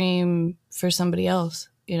extreme for somebody else,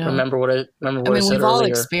 you know? Remember what I said we've all earlier.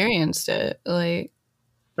 experienced it. Like,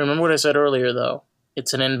 Remember what I said earlier, though.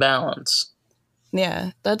 It's an imbalance.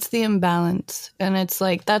 yeah, that's the imbalance. And it's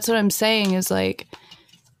like, that's what I'm saying is like,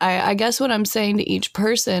 I guess what I'm saying to each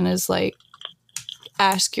person is like,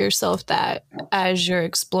 ask yourself that as you're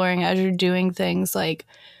exploring, as you're doing things, like,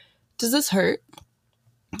 does this hurt?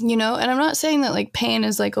 You know? And I'm not saying that like pain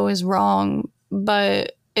is like always wrong,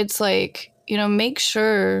 but it's like, you know, make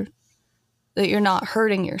sure that you're not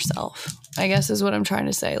hurting yourself, I guess is what I'm trying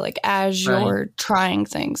to say. Like, as you're trying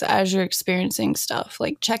things, as you're experiencing stuff,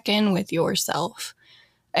 like check in with yourself,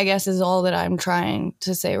 I guess is all that I'm trying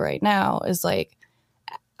to say right now is like,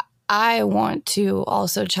 I want to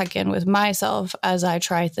also check in with myself as I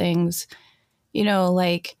try things, you know,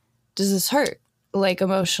 like, does this hurt? Like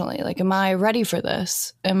emotionally, like, am I ready for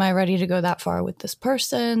this? Am I ready to go that far with this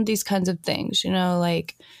person? These kinds of things, you know,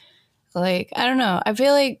 like, I don't know. I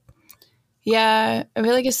feel like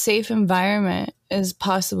a safe environment is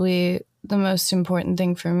possibly the most important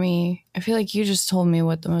thing for me. I feel like you just told me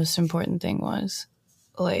what the most important thing was.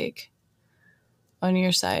 Like, on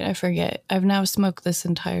your side, I forget. I've now smoked this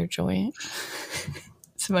entire joint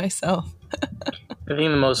to myself. I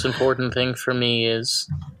think the most important thing for me is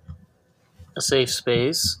a safe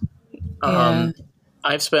space. Yeah.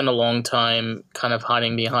 I've spent a long time kind of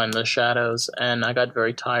hiding behind the shadows, and I got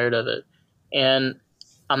very tired of it. And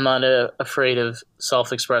I'm not afraid of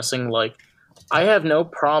self-expressing. Like, I have no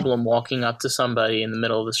problem walking up to somebody in the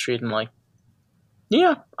middle of the street and like,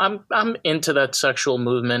 yeah, I'm into that sexual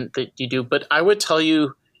movement that you do, but I would tell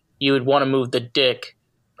you would want to move the dick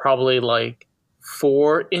probably like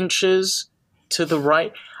 4 inches to the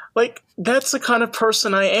right. Like, that's the kind of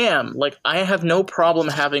person I am. Like, I have no problem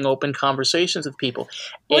having open conversations with people.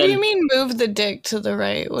 What do you mean move the dick to the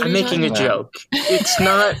right? What I'm making a joke. It's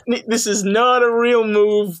not, this is not a real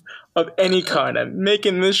move of any kind. I'm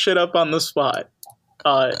making this shit up on the spot.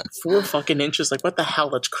 4 fucking inches? Like, what the hell?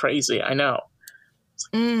 That's crazy. I know.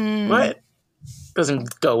 What?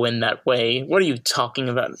 Doesn't go in that way. What are you talking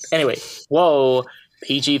about? Anyway, whoa,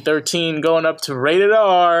 PG-13 going up to rated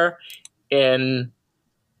R, and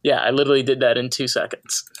yeah, I literally did that in 2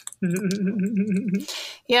 seconds.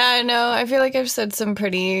 Yeah, I know. I feel like I've said some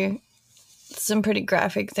pretty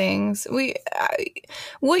graphic things.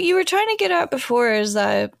 What you were trying to get at before is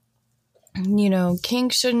that, you know,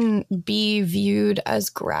 kink shouldn't be viewed as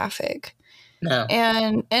graphic. No.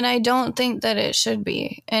 And I don't think that it should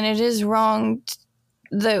be. And it is wrong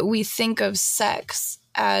that we think of sex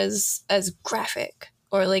as graphic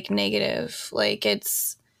or like negative. Like,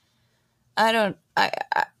 it's, I know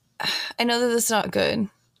that it's not good.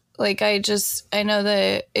 Like, I know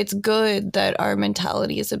that it's good that our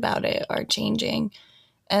mentalities about it are changing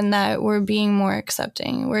and that we're being more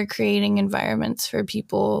accepting. We're creating environments for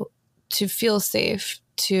people to feel safe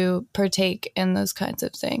to partake in those kinds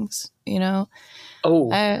of things, you know?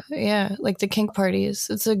 Oh. Yeah, like the kink parties.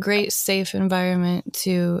 It's a great, safe environment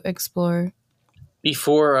to explore.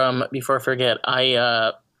 Before I forget,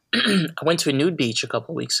 I went to a nude beach a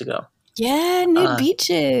couple weeks ago. Yeah, nude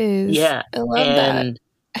beaches. Yeah. I love that.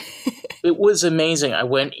 It was amazing. I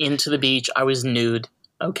went into the beach. I was nude.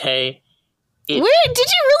 Okay. Where did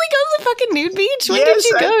you really go to the fucking nude beach? When did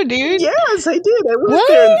you go, dude? Yes, I did. I went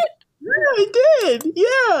there. Yeah, I did.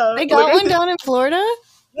 Yeah. They got one down in Florida?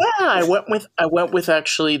 Yeah, I went with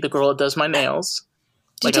actually the girl that does my nails.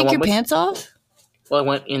 Did you take your pants off? Well, I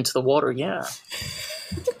went into the water, yeah.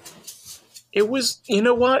 It was, you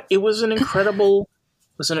know what? It was an incredible,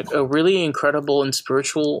 a really incredible and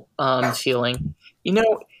spiritual feeling. You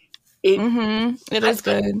know, it is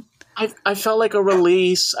good. I felt like a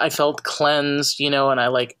release. I felt cleansed, you know, and I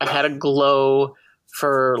had a glow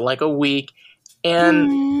for like a week.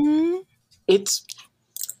 And it's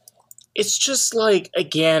just like,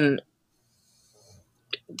 again,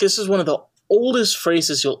 this is one of the oldest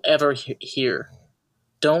phrases you'll ever hear.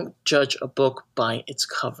 Don't judge a book by its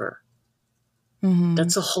cover.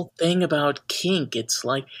 That's the whole thing about kink. It's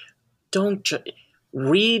like, don't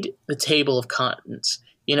read the table of contents.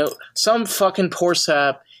 You know, some fucking poor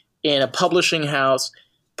sap in a publishing house,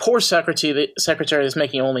 poor secretary that's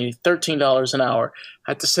making only $13 an hour,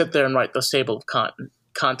 had to sit there and write this table of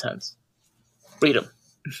contents. Read them.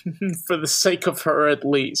 For the sake of her, at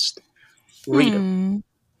least. Read them.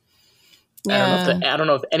 Yeah. I don't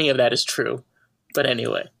know if any of that is true, but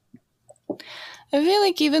anyway. I feel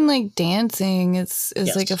like even like dancing is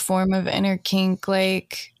yes. like a form of inner kink.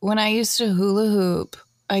 Like when I used to hula hoop,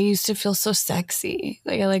 I used to feel so sexy.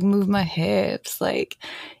 Like I like move my hips, like,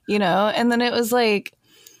 you know, and then it was like,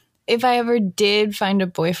 if I ever did find a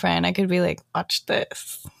boyfriend, I could be like, watch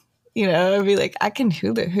this. You know, I'd be like, I can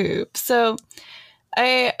hula hoop. So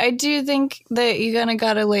I do think that you kind of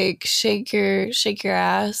gotta like shake your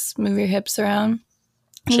ass, move your hips around.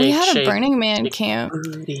 We had a Burning Man camp,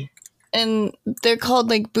 and they're called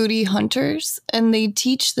like booty hunters, and they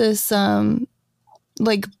teach this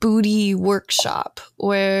like booty workshop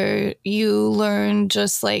where you learn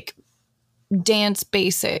just like dance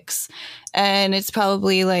basics, and it's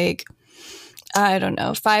probably like, I don't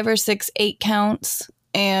know, 5 or 6 8 counts,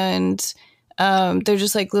 and they're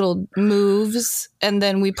just like little moves, and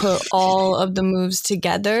then we put all of the moves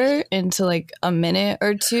together into like a minute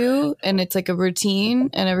or two, and it's like a routine,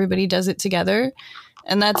 and everybody does it together.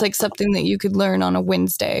 And that's like something that you could learn on a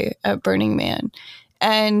Wednesday at Burning Man.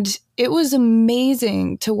 And it was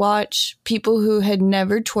amazing to watch people who had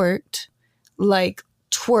never twerked like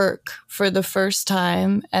twerk for the first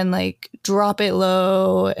time and like drop it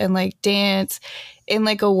low and like dance in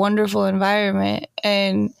like a wonderful environment.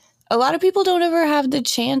 And a lot of people don't ever have the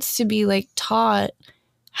chance to be like taught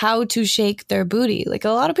how to shake their booty. Like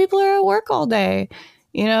a lot of people are at work all day,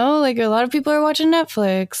 you know, like a lot of people are watching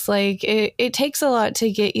Netflix. Like it takes a lot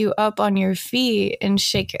to get you up on your feet and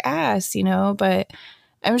shake your ass, you know, but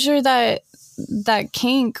I'm sure that that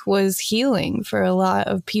kink was healing for a lot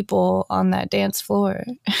of people on that dance floor.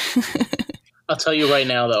 I'll tell you right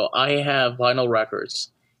now, though, I have vinyl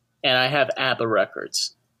records and I have ABBA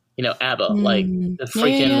records. You know, ABBA, like the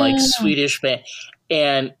freaking like Swedish band.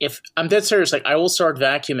 And if I'm dead serious, like I will start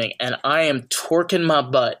vacuuming and I am twerking my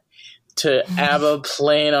butt to ABBA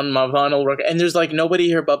playing on my vinyl record. And there's like nobody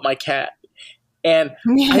here but my cat. And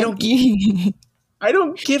I don't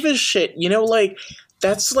give a shit. You know, like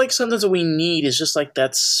that's like sometimes what we need is just like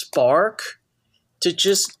that spark to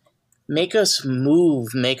just make us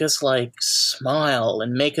move, make us like smile,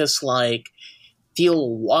 and make us like feel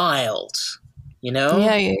wild. You know?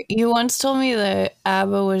 Yeah, you once told me that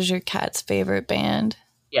ABBA was your cat's favorite band.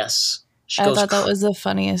 Yes. I thought that was the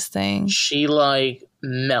funniest thing. She like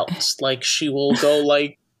melts. Like she will go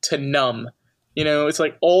like to numb. You know, it's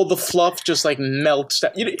like all the fluff just like melts.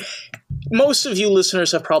 You know, most of you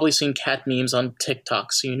listeners have probably seen cat memes on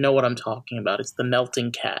TikTok, so you know what I'm talking about. It's the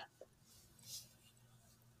melting cat.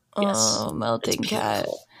 Yes. Oh, melting cat.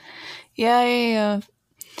 Yeah.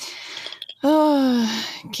 Oh,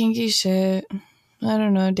 kinky shit. I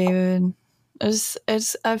don't know, David.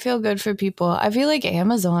 I feel good for people. I feel like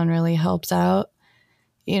Amazon really helps out.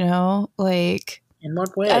 You know, like in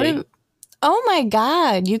what way? Oh my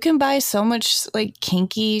God, you can buy so much like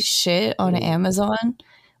kinky shit on Amazon,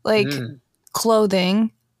 like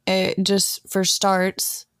clothing. Just for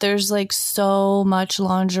starts, there's like so much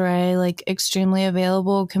lingerie, like extremely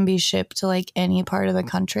available, can be shipped to like any part of the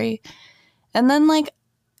country, and then like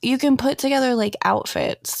you can put together like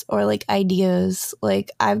outfits or like ideas. Like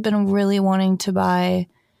I've been really wanting to buy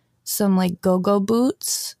some like go-go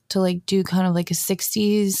boots to like do kind of like a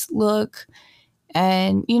 60s look.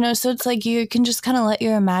 And, you know, so it's like you can just kind of let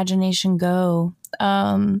your imagination go.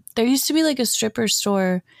 There used to be like a stripper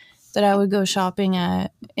store that I would go shopping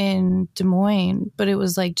at in Des Moines, but it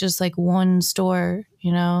was like just like one store,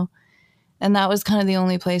 you know? And that was kind of the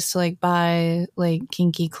only place to like buy like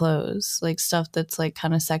kinky clothes, like stuff that's like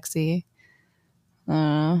kind of sexy.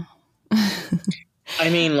 I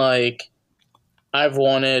mean, like, I've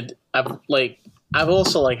also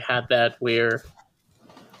like had that where,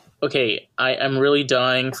 okay, I'm really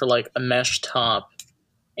dying for like a mesh top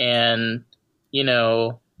and, you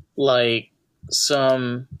know, like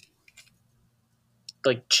some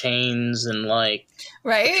like chains and like,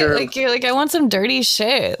 right? Like you're like, I want some dirty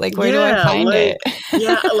shit. Like, where do I find it?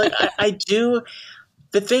 Yeah, like I do.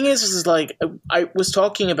 The thing is like I was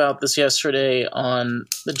talking about this yesterday on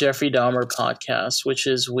the Jeffrey Dahmer podcast, which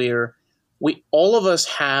is where we all of us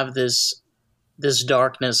have this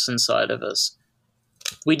darkness inside of us.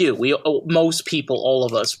 We do. Most people, all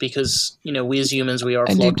of us, because you know we as humans, we are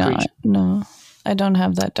flawed creatures. No. I don't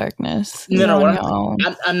have that darkness. No.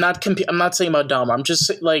 I'm not saying about Dahmer. I'm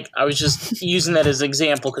just like I was just using that as an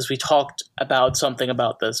example because we talked about something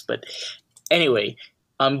about this. But anyway,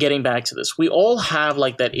 getting back to this, we all have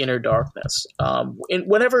like that inner darkness, in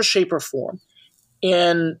whatever shape or form,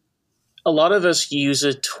 and a lot of us use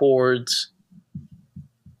it towards,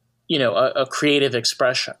 you know, a creative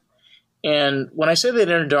expression. And when I say that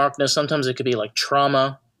inner darkness, sometimes it could be like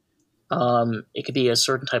trauma. It could be a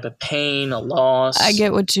certain type of pain, a loss. I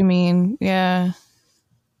get what you mean. Yeah.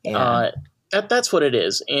 That's what it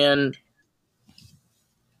is. And,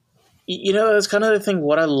 you know, that's kind of the thing.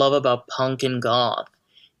 What I love about punk and goth,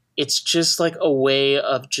 it's just like a way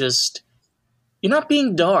of just, you're not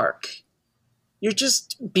being dark. you're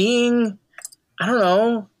just being, I don't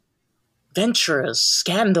know, venturous,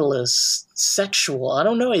 scandalous, sexual. I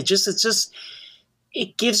don't know. It's just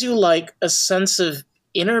it gives you like a sense of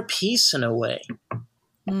inner peace in a way.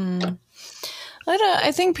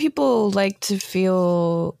 I think people like to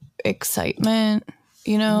feel excitement,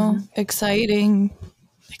 excitement.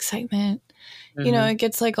 It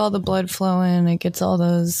gets like all the blood flowing, it gets all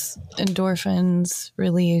those endorphins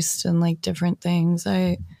released and like different things.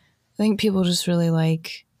 I think people just really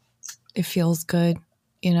like, it feels good,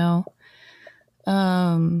 that's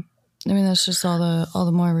just all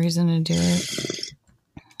the more reason to do it.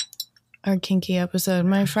 Our kinky episode.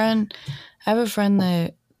 I have a friend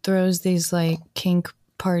that throws these like kink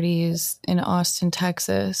parties in Austin,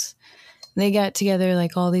 Texas. They get together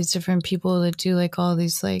like all these different people that do like all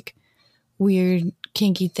these like weird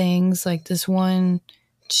kinky things. Like this one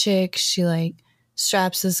chick, she like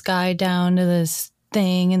straps this guy down to this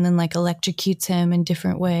thing and then like electrocutes him in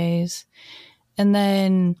different ways. And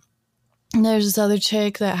then there's this other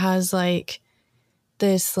chick that has like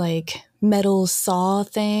this like metal saw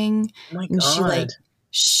thing. Oh my and God. She like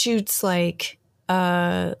shoots like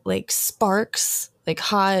sparks, like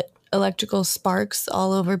hot electrical sparks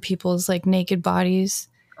all over people's like naked bodies.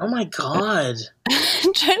 Oh my God.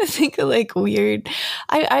 I'm trying to think of like weird.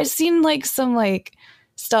 I've seen like some like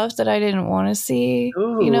stuff that I didn't want to see.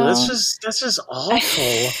 Ooh, that's just awful.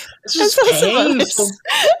 It's just painful.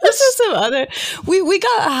 This is some other. We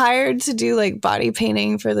got hired to do like body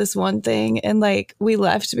painting for this one thing, and like we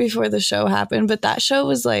left before the show happened. But that show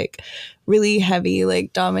was like really heavy,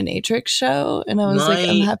 like dominatrix show, and I was like,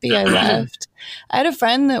 I'm happy I left. I had a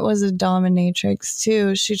friend that was a dominatrix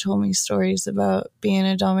too. She told me stories about being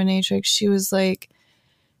a dominatrix. She was like,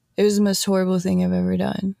 it was the most horrible thing I've ever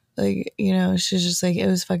done. Like, she's just like, it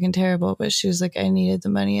was fucking terrible. But she was like, I needed the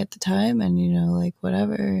money at the time and, like,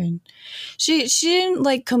 whatever. And she didn't,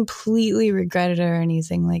 like, completely regret it or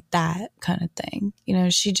anything like that kind of thing.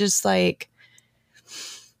 She just, like,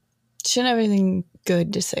 she didn't have anything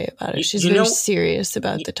good to say about it. She's very serious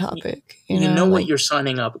about the topic. You know what you're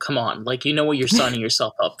signing up. Come on. Like, you know what you're signing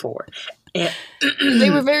yourself up for. And they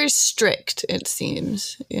were very strict, it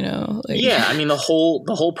seems, Yeah, I mean the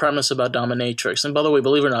whole premise about dominatrix, and by the way,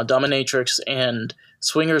 believe it or not, dominatrix and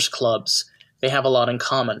swingers clubs, they have a lot in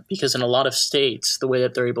common, because in a lot of states, the way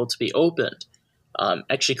that they're able to be opened,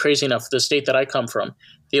 actually crazy enough, the state that I come from,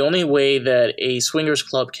 the only way that a swingers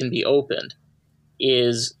club can be opened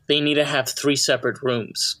is they need to have 3 separate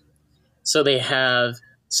rooms. So they have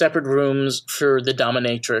separate rooms for the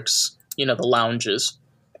dominatrix, the lounges.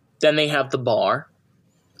 Then they have the bar,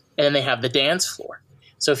 and then they have the dance floor.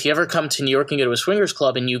 So if you ever come to New York and go to a swingers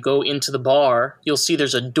club and you go into the bar, you'll see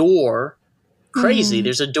there's a door. Crazy. Mm-hmm.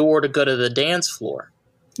 There's a door to go to the dance floor.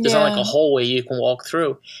 There's not like a hallway you can walk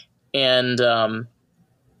through. And that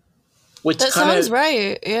sounds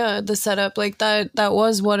right. Yeah, the setup. Like that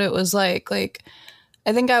was what it was like. Like,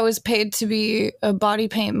 I think I was paid to be a body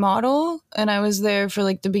paint model, and I was there for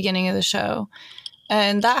like the beginning of the show.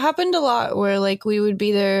 And that happened a lot where like we would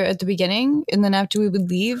be there at the beginning, and then after we would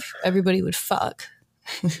leave, everybody would fuck.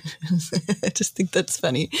 I just think that's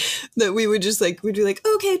funny that we would just like, we'd be like,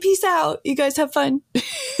 okay, peace out. You guys have fun.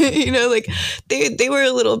 Like they were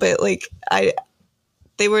a little bit like,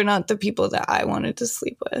 they were not the people that I wanted to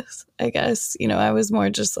sleep with, I guess. I was more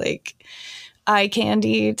just like eye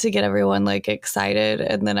candy to get everyone like excited.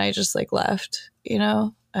 And then I just like left, I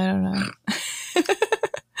don't know.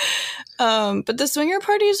 But the swinger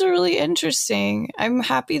parties are really interesting. I'm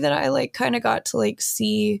happy that I like kind of got to like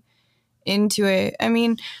see into it. I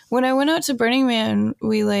mean, when I went out to Burning Man,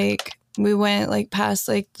 we went like past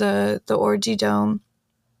like the Orgy Dome,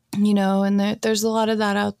 and there's a lot of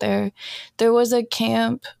that out there. There was a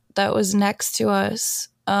camp that was next to us.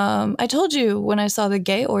 I told you when I saw the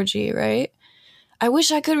gay orgy, right? I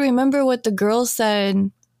wish I could remember what the girl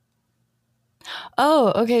said.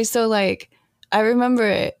 Oh, okay. So like, I remember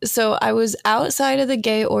it. So I was outside of the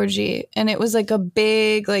gay orgy, and it was like a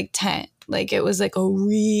big like tent. Like it was like a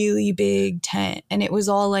really big tent, and it was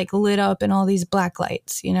all like lit up in all these black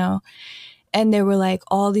lights, and there were like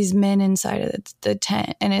all these men inside of the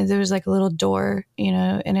tent, and there was like a little door,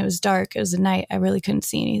 and it was dark. It was the night. I really couldn't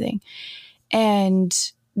see anything. And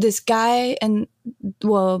this guy and,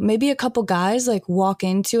 well, maybe a couple guys like walk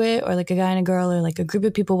into it, or like a guy and a girl, or like a group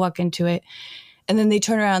of people walk into it, and then they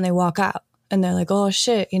turn around and they walk out. And they're like, oh,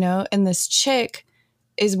 shit, and this chick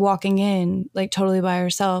is walking in, like, totally by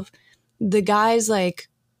herself. The guys, like,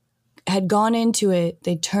 had gone into it.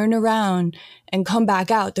 They turn around and come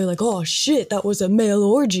back out. They're like, oh, shit, that was a male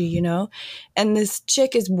orgy, And this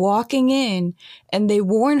chick is walking in, and they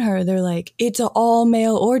warn her. They're like, it's an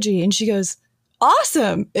all-male orgy. And she goes,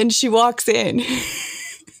 awesome. And she walks in.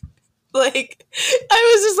 Like,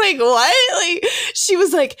 I was just like, what? Like, she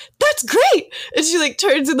was like, that's great. And she like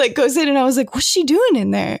turns and like goes in, and I was like, what's she doing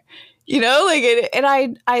in there? You know, like, and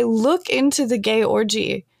I look into the gay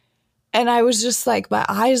orgy, and I was just like, my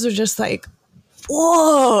eyes were just like,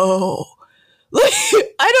 whoa. Like,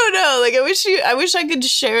 I don't know. Like, I wish I could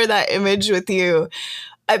share that image with you.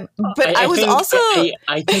 I think we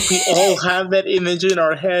all have that image in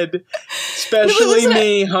our head, especially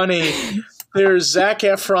me, honey. There's Zac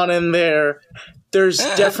Efron in there. There's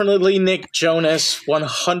definitely Nick Jonas,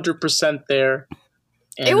 100% there.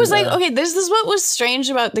 And, it was like, okay, this is what was strange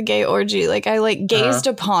about the gay orgy. Like, I like gazed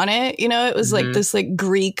upon it, you know, it was like this like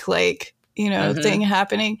Greek, like, you know, thing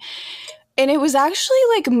happening. And it was actually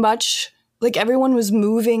like much, like everyone was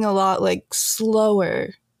moving a lot like slower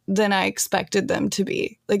than I expected them to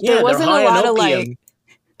be. Like, there wasn't a lot of like,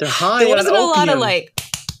 they're high there wasn't on a lot of opium.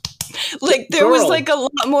 like there was like a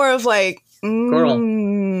lot more of like,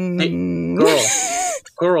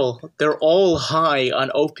 girl, they're all high on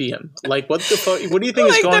opium. Like, what the fuck? What do you think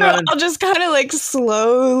like is going they're on? all just kind of like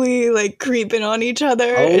slowly like creeping on each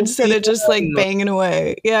other instead of just like banging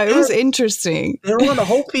away. Yeah, it was interesting. They're on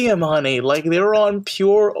opium, honey. Like, they were on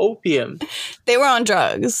pure opium. They were on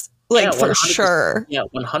drugs. Like, Yeah, for 100%. sure. Yeah,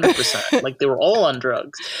 100%. Like, they were all on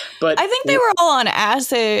drugs. But I think they were all on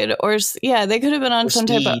acid, or they could have been on some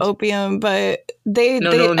type of opium, but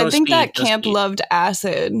I think that camp loved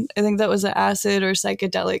acid. I think that was an acid or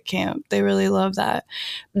psychedelic camp. They really loved that.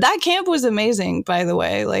 That camp was amazing, by the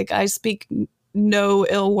way. Like, I speak no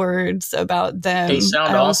ill words about them. They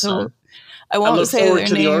sound awesome. I won't say their name.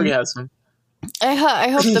 To the orgasm. I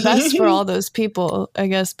hope the best for all those people, I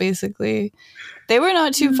guess, basically. They were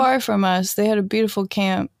not too far from us. They had a beautiful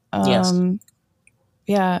camp. Yes.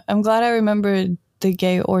 Yeah, I'm glad I remembered the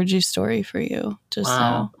gay orgy story for you just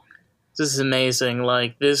now. This is amazing.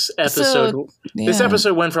 Like, this episode, this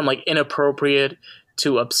episode went from like inappropriate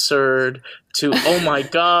to absurd to oh my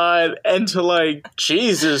god, and to like,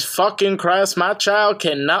 Jesus fucking Christ, my child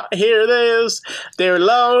cannot hear this. Dear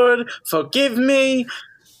Lord, forgive me.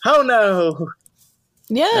 Oh no.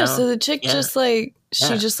 Yeah, so the chick just like,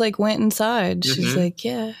 she just like went inside. She's like,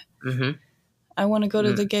 I want to go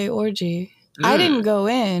to the gay orgy. I didn't go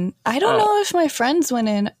in. I don't know if my friends went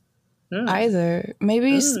in either.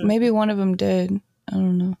 Maybe one of them did. I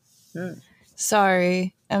don't know.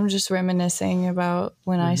 Sorry. I'm just reminiscing about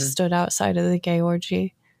when I stood outside of the gay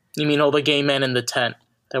orgy. You mean all the gay men in the tent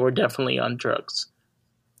that were definitely on drugs?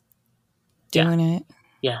 Doing it.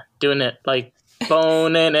 Yeah, doing it. Like,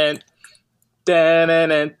 boning it.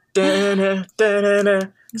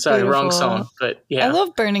 Sorry, wrong song, but yeah. I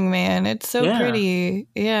love Burning Man. It's so pretty.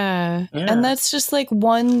 Yeah. And that's just like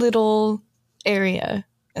one little area.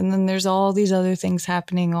 And then there's all these other things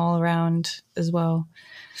happening all around as well.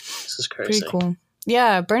 This is crazy. Pretty cool.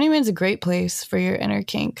 Yeah, Burning Man's a great place for your inner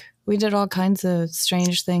kink. We did all kinds of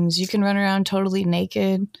strange things. You can run around totally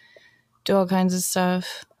naked, do all kinds of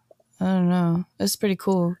stuff. I don't know. It's pretty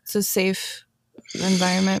cool. It's a safe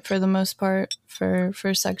environment for the most part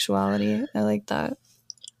for sexuality. I like that.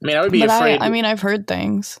 I mean, I would be afraid. I mean, I've heard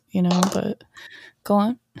things, you know, but go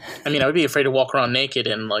on. I mean, I would be afraid to walk around naked,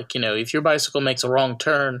 and like, you know, if your bicycle makes a wrong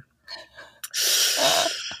turn.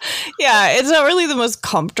 Yeah, it's not really the most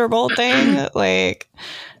comfortable thing. Like,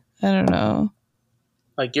 I don't know.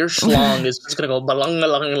 Like, your schlong is just gonna go long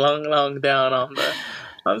down on the.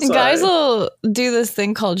 I'm sorry. Guys will do this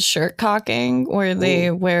thing called shirt cocking, where they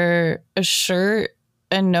wear a shirt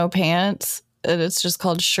and no pants, and it's just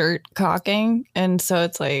called shirt cocking. And so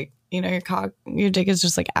it's like, you know, your dick is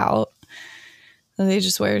just like out, and they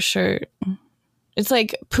just wear a shirt. It's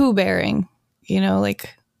like poo bearing, you know,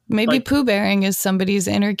 like maybe poo bearing is somebody's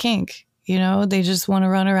inner kink. You know, they just want to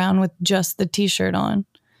run around with just the t-shirt on.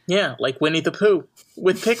 Yeah, like Winnie the Pooh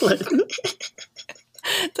with Piglet.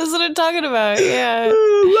 That's what I'm talking about. Yeah,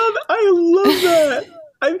 I love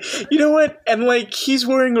that. You know what? And like, he's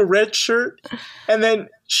wearing a red shirt, and then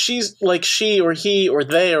she's like, she or he or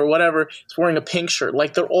they or whatever is wearing a pink shirt.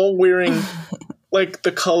 Like, they're all wearing like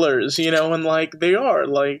the colors, you know, and like they are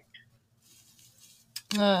like.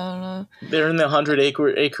 I don't know. They're in the 100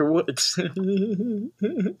 acre woods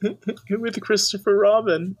with Christopher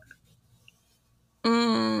Robin.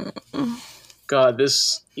 God,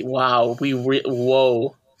 wow,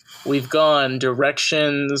 we've gone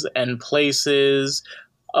directions and places,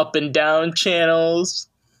 up and down channels.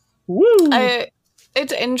 Woo!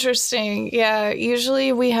 It's interesting. Yeah,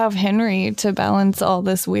 usually we have Henry to balance all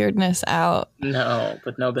this weirdness out. No,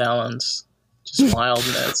 but no balance. Just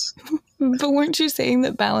wildness. But weren't you saying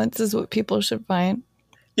that balance is what people should find?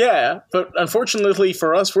 Yeah, but unfortunately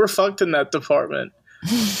for us, we're fucked in that department.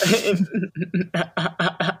 It's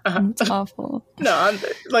awful. No,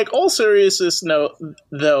 like, all seriousness, no,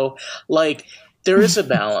 though, like, there is a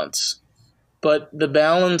balance, but the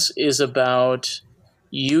balance is about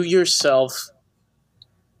you yourself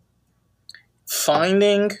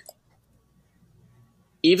finding,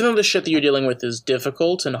 even though the shit that you're dealing with is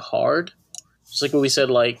difficult and hard, just like what we said,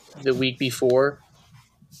 like, the week before,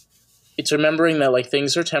 it's remembering that, like,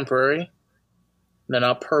 things are temporary, they're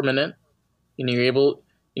not permanent, you're able,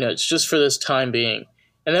 it's just for this time being.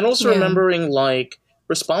 And then also remembering, like,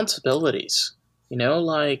 responsibilities,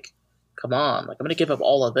 like, come on, like, I'm going to give up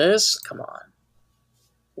all of this. Come on.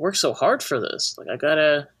 I worked so hard for this. Like, I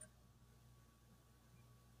gotta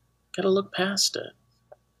look past it.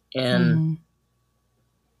 And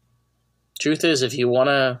truth is, if you want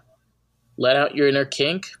to let out your inner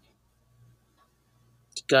kink,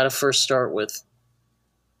 you got to first start with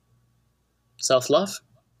self-love.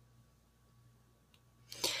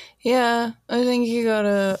 Yeah, I think you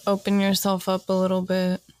gotta open yourself up a little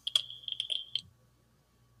bit.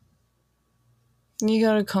 You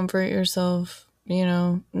gotta comfort yourself,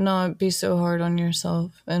 not be so hard on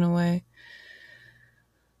yourself in a way.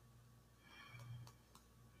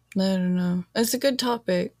 I don't know. It's a good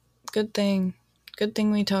topic. Good thing. Good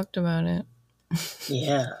thing we talked about it.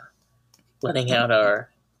 Yeah. Letting out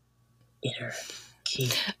our inner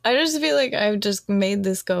kink. I just feel like I've just made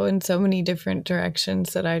this go in so many different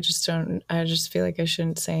directions that I just feel like I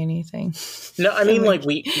shouldn't say anything. No, I mean, like,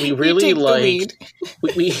 we really, like,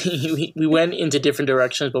 we went into different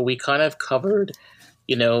directions, but we kind of covered,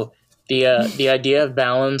 the idea of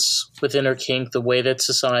balance with inner kink, the way that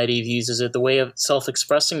society views it, the way of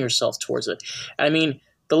self-expressing yourself towards it. I mean,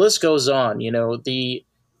 the list goes on, the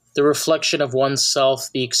reflection of oneself,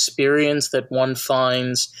 the experience that one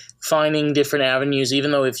finds, finding different avenues,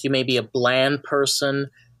 even though if you may be a bland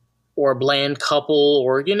person or a bland couple,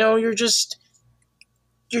 or, you're just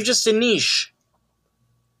a niche.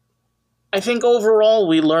 I think overall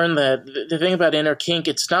we learned that the thing about inner kink,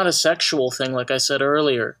 it's not a sexual thing, like I said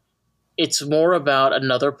earlier. It's more about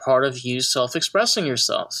another part of you self-expressing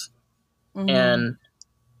yourself. Mm-hmm. And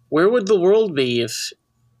where would the world be if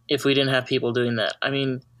we didn't have people doing that? I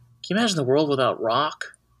mean, can you imagine the world without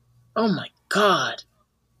rock? Oh my God.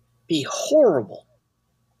 It'd be horrible.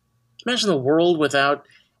 Can you imagine the world without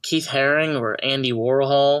Keith Haring or Andy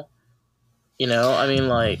Warhol? I mean,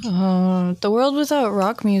 like... the world without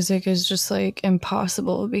rock music is just, like,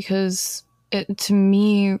 impossible, because to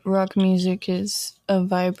me, rock music is a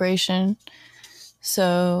vibration.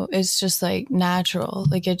 So it's just, like, natural.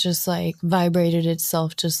 Like, it just, like, vibrated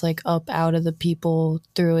itself just, like, up out of the people,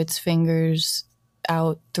 through its fingers,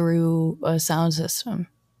 out through a sound system.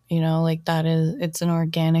 Like, it's an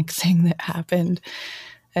organic thing that happened,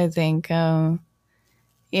 I think.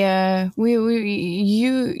 Yeah,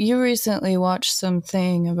 you recently watched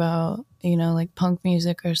something about, like, punk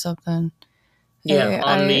music or something.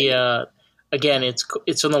 Yeah, again,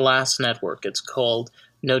 it's on the Last Network. It's called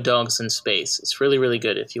No Dogs in Space. It's really, really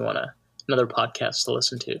good if you want another podcast to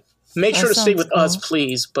listen to. Make sure to stay with us,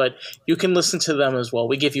 please, but you can listen to them as well.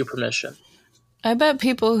 We give you permission. I bet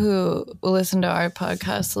people who listen to our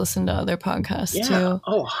podcast listen to other podcasts, too.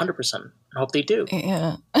 Oh, 100%. I hope they do.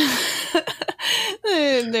 Yeah.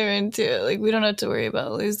 They're into it. Like, we don't have to worry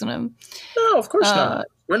about losing them. No, of course not.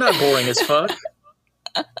 We're not boring as fuck.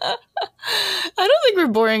 I don't think we're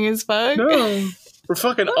boring as fuck. No, we're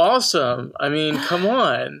fucking awesome. I mean, come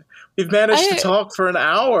on. We've managed to talk for an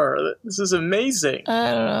hour. This is amazing.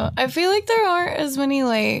 I don't know. I feel like there aren't as many,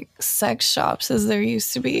 like, sex shops as there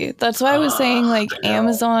used to be. That's why I was saying, like,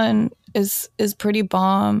 Amazon is pretty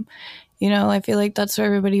bomb. I feel like that's where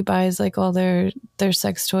everybody buys, like, all their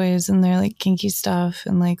sex toys and their, like, kinky stuff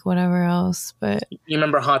and, like, whatever else. But you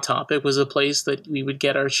remember Hot Topic was a place that we would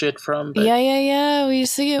get our shit from? But yeah. We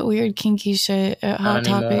used to get weird kinky shit at Hot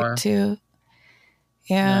Topic, too.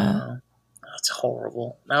 Yeah. No, that's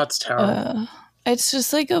horrible. Now it's terrible. It's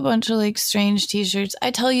just, like, a bunch of, like, strange t-shirts.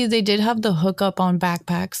 I tell you, they did have the hookup on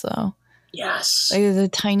backpacks, though. Yes. Like, the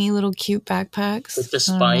tiny little cute backpacks. With the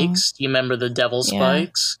spikes. Do you remember the devil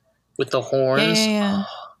spikes? With the horns. Yeah.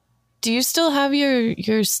 Do you still have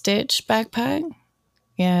your Stitch backpack?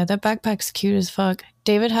 Yeah, that backpack's cute as fuck.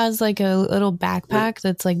 David has, like, a little backpack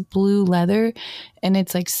that's, like, blue leather, and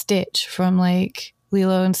it's, like, Stitch from, like,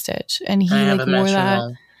 Lilo and Stitch. And he, like, wore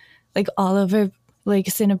that, like, all over, like,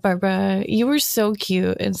 Santa Barbara. You were so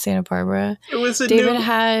cute in Santa Barbara. It was David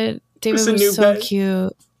was so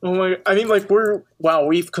cute. Oh my! I mean, like,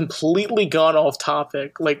 we've completely gone off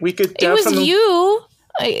topic. Like, we could definitely. It was you.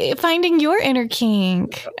 Finding your inner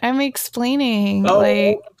kink. I'm explaining. Oh,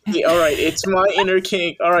 Like, okay, all right. It's my inner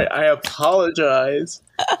kink. All right, I apologize.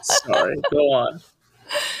 Sorry. Go on.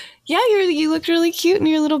 yeah, you looked really cute in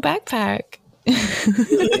your little backpack.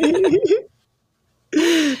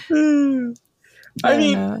 I don't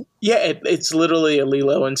mean, know. yeah, it's literally a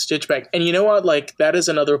Lilo and Stitch bag. And you know what? Like, that is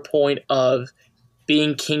another point of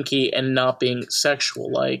being kinky and not being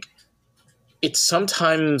sexual. Like, it's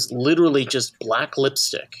sometimes literally just black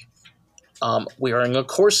lipstick, wearing a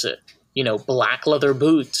corset, black leather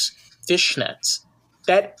boots, fishnets.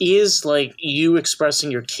 That is like you expressing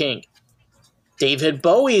your kink. David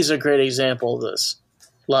Bowie is a great example of this.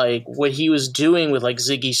 Like what he was doing with like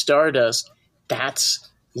Ziggy Stardust, that's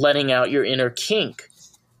letting out your inner kink.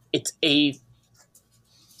 It's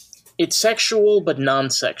sexual but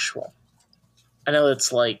non-sexual. I know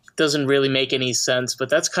it's like doesn't really make any sense, but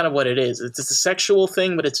that's kind of what it is. It's a sexual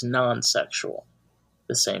thing, but it's non-sexual at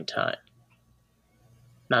the same time.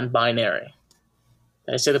 Non-binary.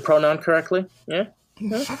 Did I say the pronoun correctly? Yeah?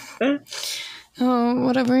 Yeah? Oh,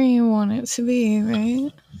 whatever you want it to be, right?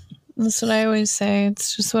 That's what I always say.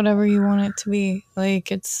 It's just whatever you want it to be. Like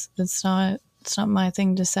it's not my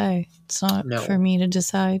thing to say. It's not for me to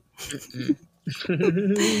decide.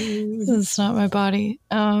 It's not my body.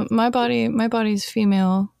 My body's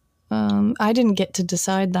female. I didn't get to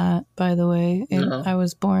decide that, by the way. No. I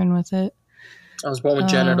was born with it. I was born with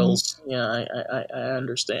genitals. Yeah, I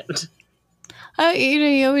understand.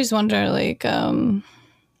 You always wonder, like,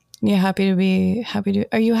 you happy to?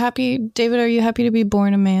 Are you happy, David? Are you happy to be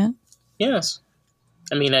born a man? Yes.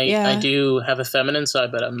 I mean, I do have a feminine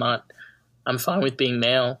side, but I'm fine with being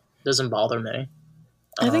male. It doesn't bother me.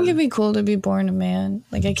 I think it'd be cool to be born a man.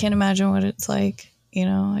 Like, I can't imagine what it's like.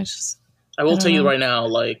 I will tell you right now,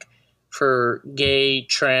 like, for gay,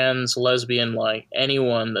 trans, lesbian, like,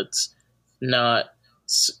 anyone that's not,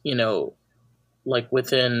 like,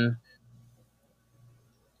 within,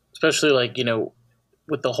 especially, like,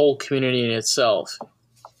 with the whole community in itself,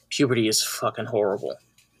 puberty is fucking horrible.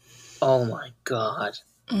 Oh, my God.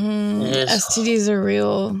 STDs are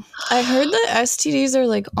real. I heard that STDs are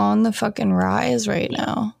like on the fucking rise right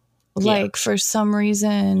now. Like for some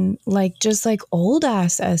reason, like just like old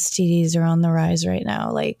ass STDs are on the rise right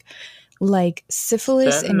now. Like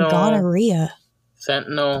syphilis and gonorrhea.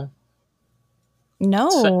 Fentanyl.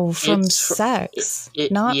 No, from sex,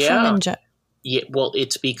 not from injection. Yeah, well,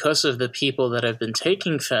 it's because of the people that have been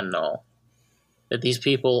taking fentanyl that these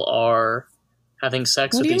people are having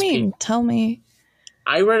sex with these people. What do you mean? Tell me.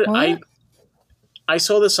 I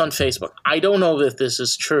saw this on Facebook. I don't know if this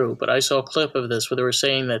is true, but I saw a clip of this where they were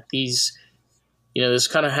saying that these, this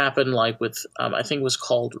kind of happened like with, I think it was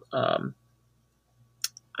called,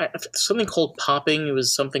 something called popping. It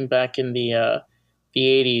was something back in the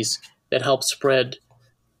 80s that helped spread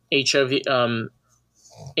HIV, the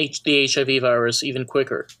HIV virus even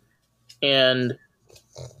quicker. And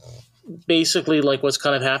basically like what's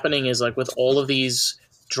kind of happening is like with all of these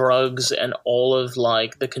drugs and all of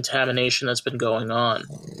like the contamination that's been going on.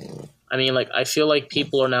 I mean, like, I feel like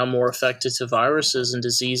people are now more affected to viruses and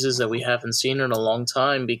diseases that we haven't seen in a long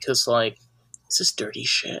time because like, this is dirty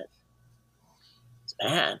shit. It's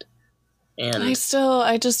bad. And I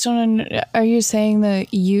just don't are you saying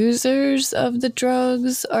that users of the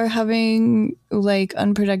drugs are having like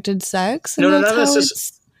unprotected sex? No, not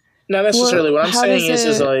necessarily. What I'm saying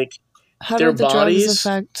is like how their do the bodies drugs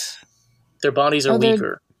affect? Their bodies are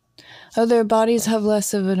weaker. Their bodies have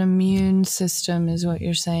less of an immune system, is what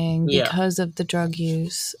you're saying, because of the drug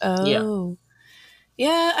use. Oh,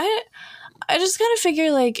 yeah. I just kind of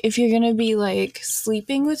figure like if you're gonna be like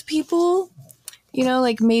sleeping with people,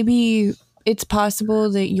 like maybe it's possible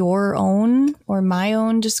that your own or my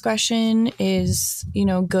own discretion is,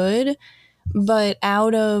 good. But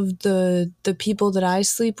out of the people that I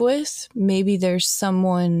sleep with, maybe there's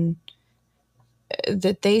someone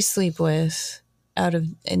that they sleep with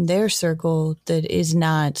in their circle that is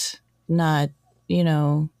not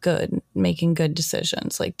good, making good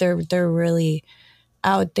decisions. Like they're really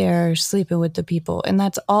out there sleeping with the people, and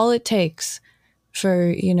that's all it takes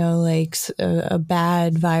for like a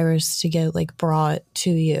bad virus to get like brought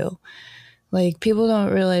to you. Like people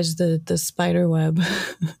don't realize the spider web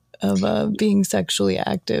of being sexually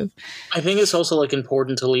active. I think it's also like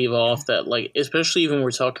important to leave off that like, especially when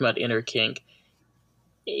we're talking about inner kink,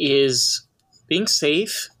 is being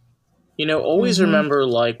safe. Always remember,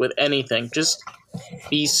 like with anything, just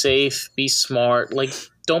be safe, be smart, like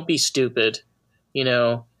don't be stupid,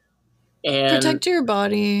 and protect your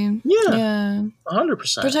body. Yeah.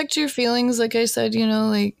 100%. Protect your feelings, like I said,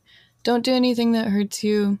 like don't do anything that hurts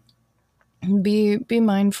you. Be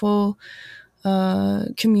mindful.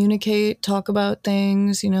 communicate, talk about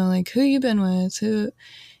things, like who you been with, who,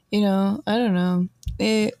 I don't know.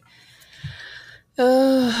 I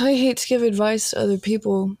hate to give advice to other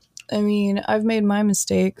people. I mean, I've made my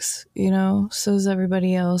mistakes, so has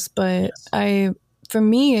everybody else. But for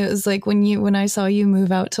me, it was like when I saw you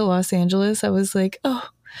move out to Los Angeles, I was like,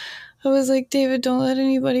 David, don't let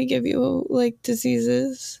anybody give you like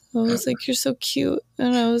diseases. I was like, you're so cute.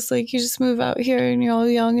 And I was like, you just move out here and you're all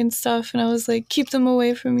young and stuff. And I was like, keep them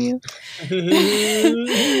away from you. Like,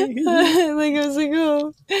 I was like,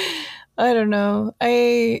 oh, I don't know.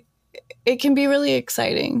 It can be really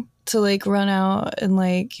exciting to like run out and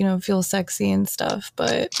like, feel sexy and stuff,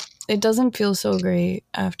 but it doesn't feel so great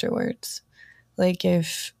afterwards. Like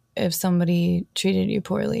if somebody treated you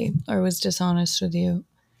poorly or was dishonest with you.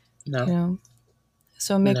 No.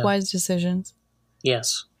 So make wise decisions.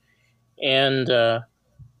 Yes. And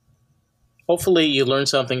hopefully you learned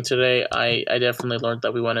something today. I definitely learned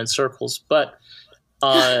that we went in circles, but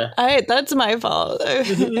that's my fault.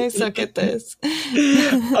 I suck at this.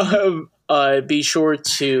 Be sure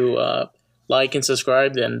to like and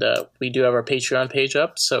subscribe, and we do have our Patreon page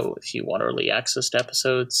up, so if you want early access to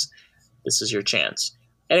episodes, this is your chance.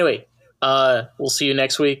 Anyway, we'll see you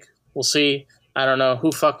next week. We'll see. I don't know.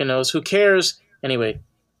 Who fucking knows? Who cares? Anyway,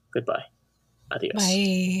 goodbye. Adios.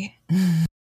 Bye.